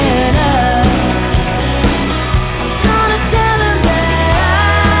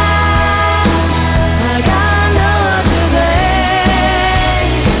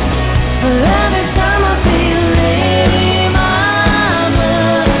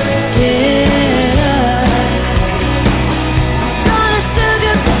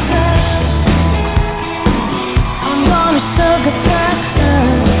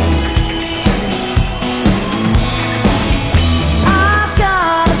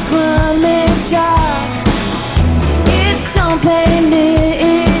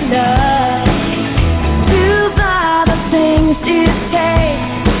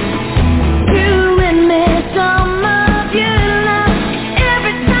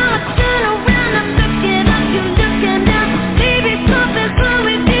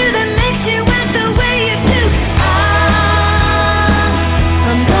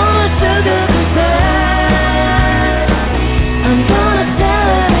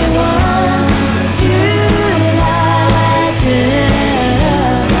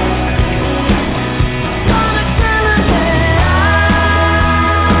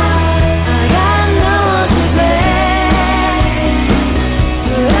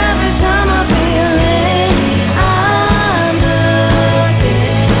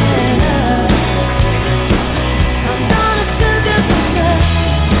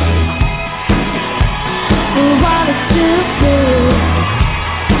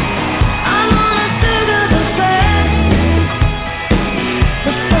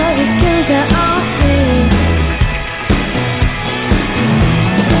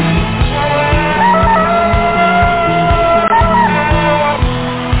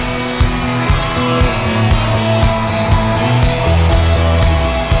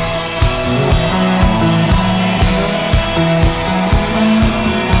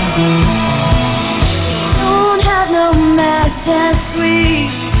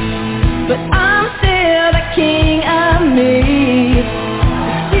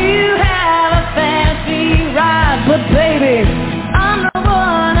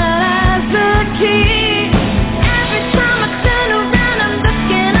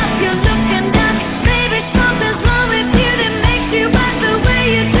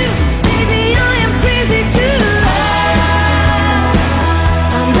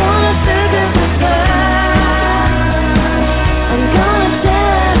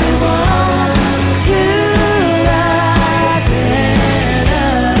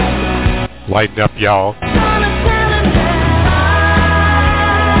 lighten up, y'all.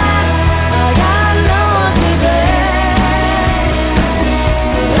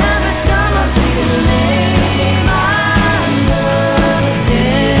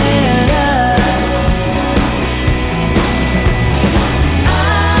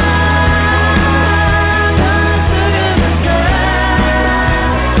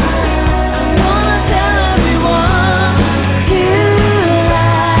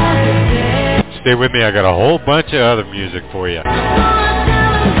 Stay with me, I got a whole bunch of other music for you.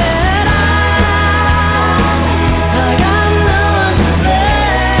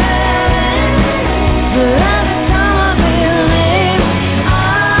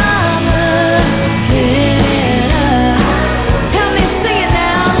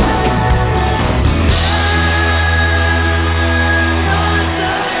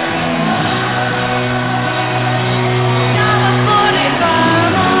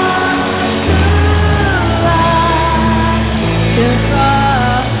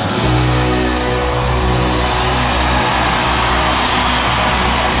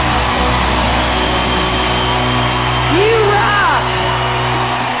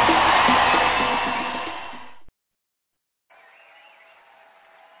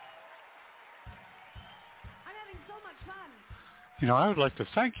 You know, I would like to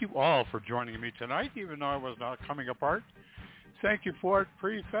thank you all for joining me tonight, even though I was not coming apart. Thank you, Ford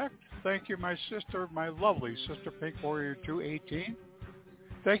Prefect. Thank you, my sister, my lovely sister, Pink Warrior 218.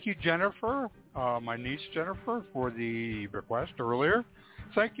 Thank you, Jennifer, my niece Jennifer, for the request earlier.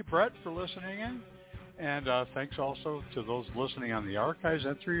 Thank you, Brett, for listening in. And thanks also to those listening on the archives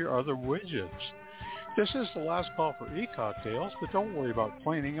and through your other widgets. This is the last call for e-cocktails, but don't worry about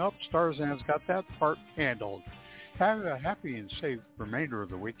cleaning up. Starzan's got that part handled. Have a happy and safe remainder of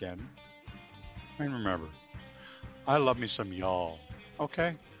the weekend. And remember, I love me some y'all.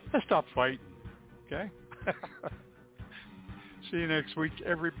 Okay? Let's stop fighting. Okay? See you next week,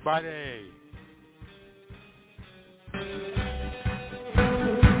 everybody.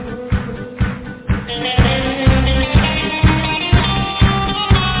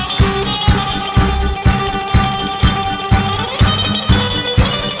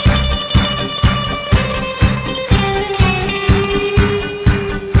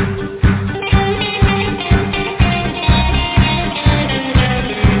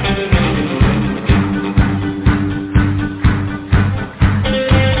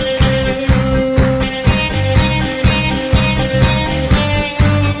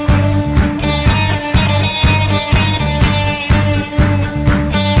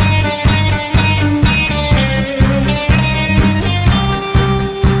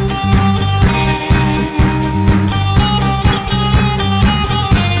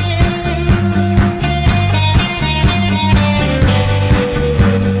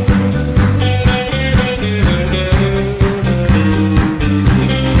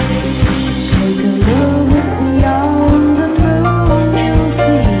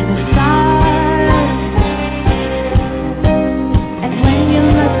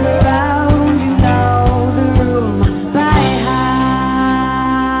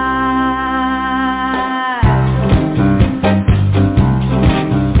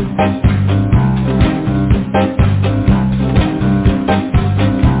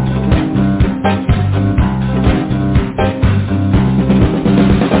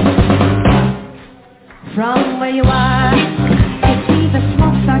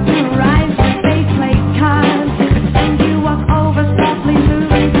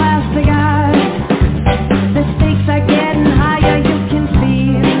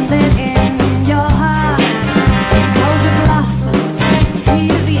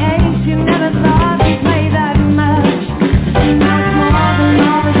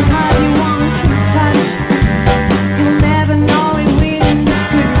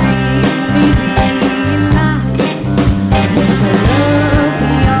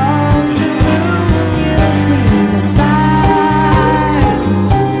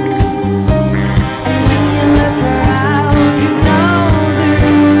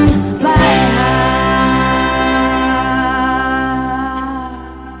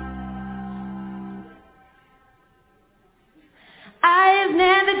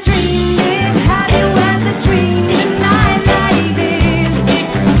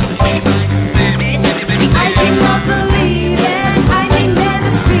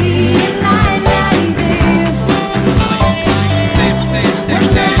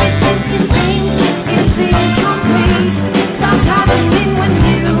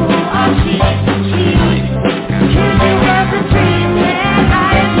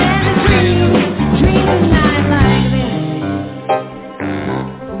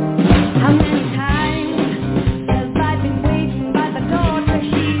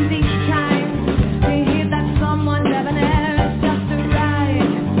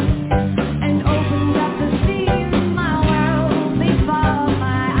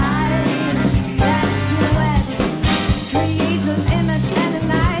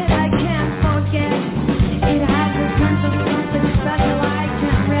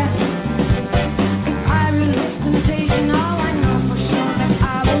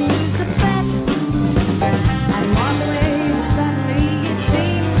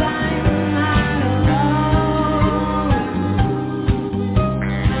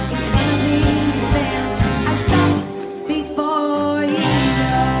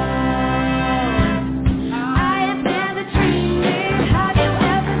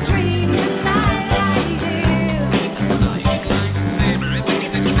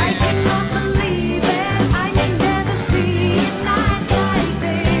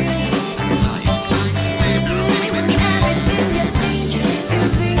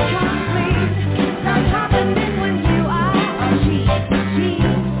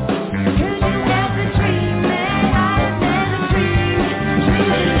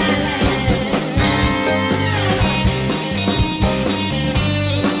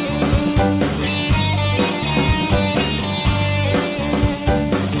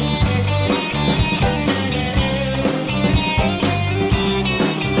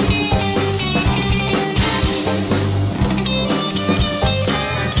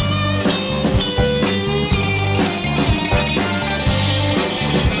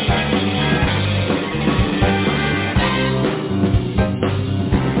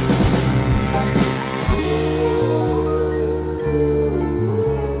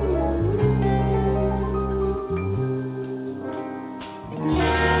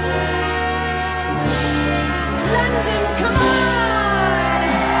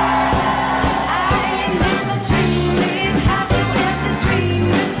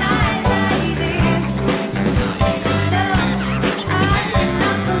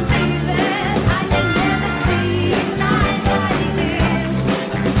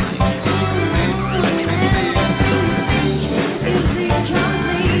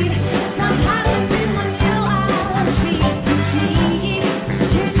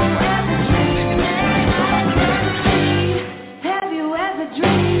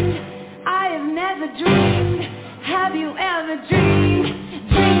 ever dreamed? Have you ever dreamed?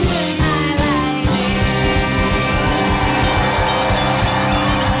 Dreamed the night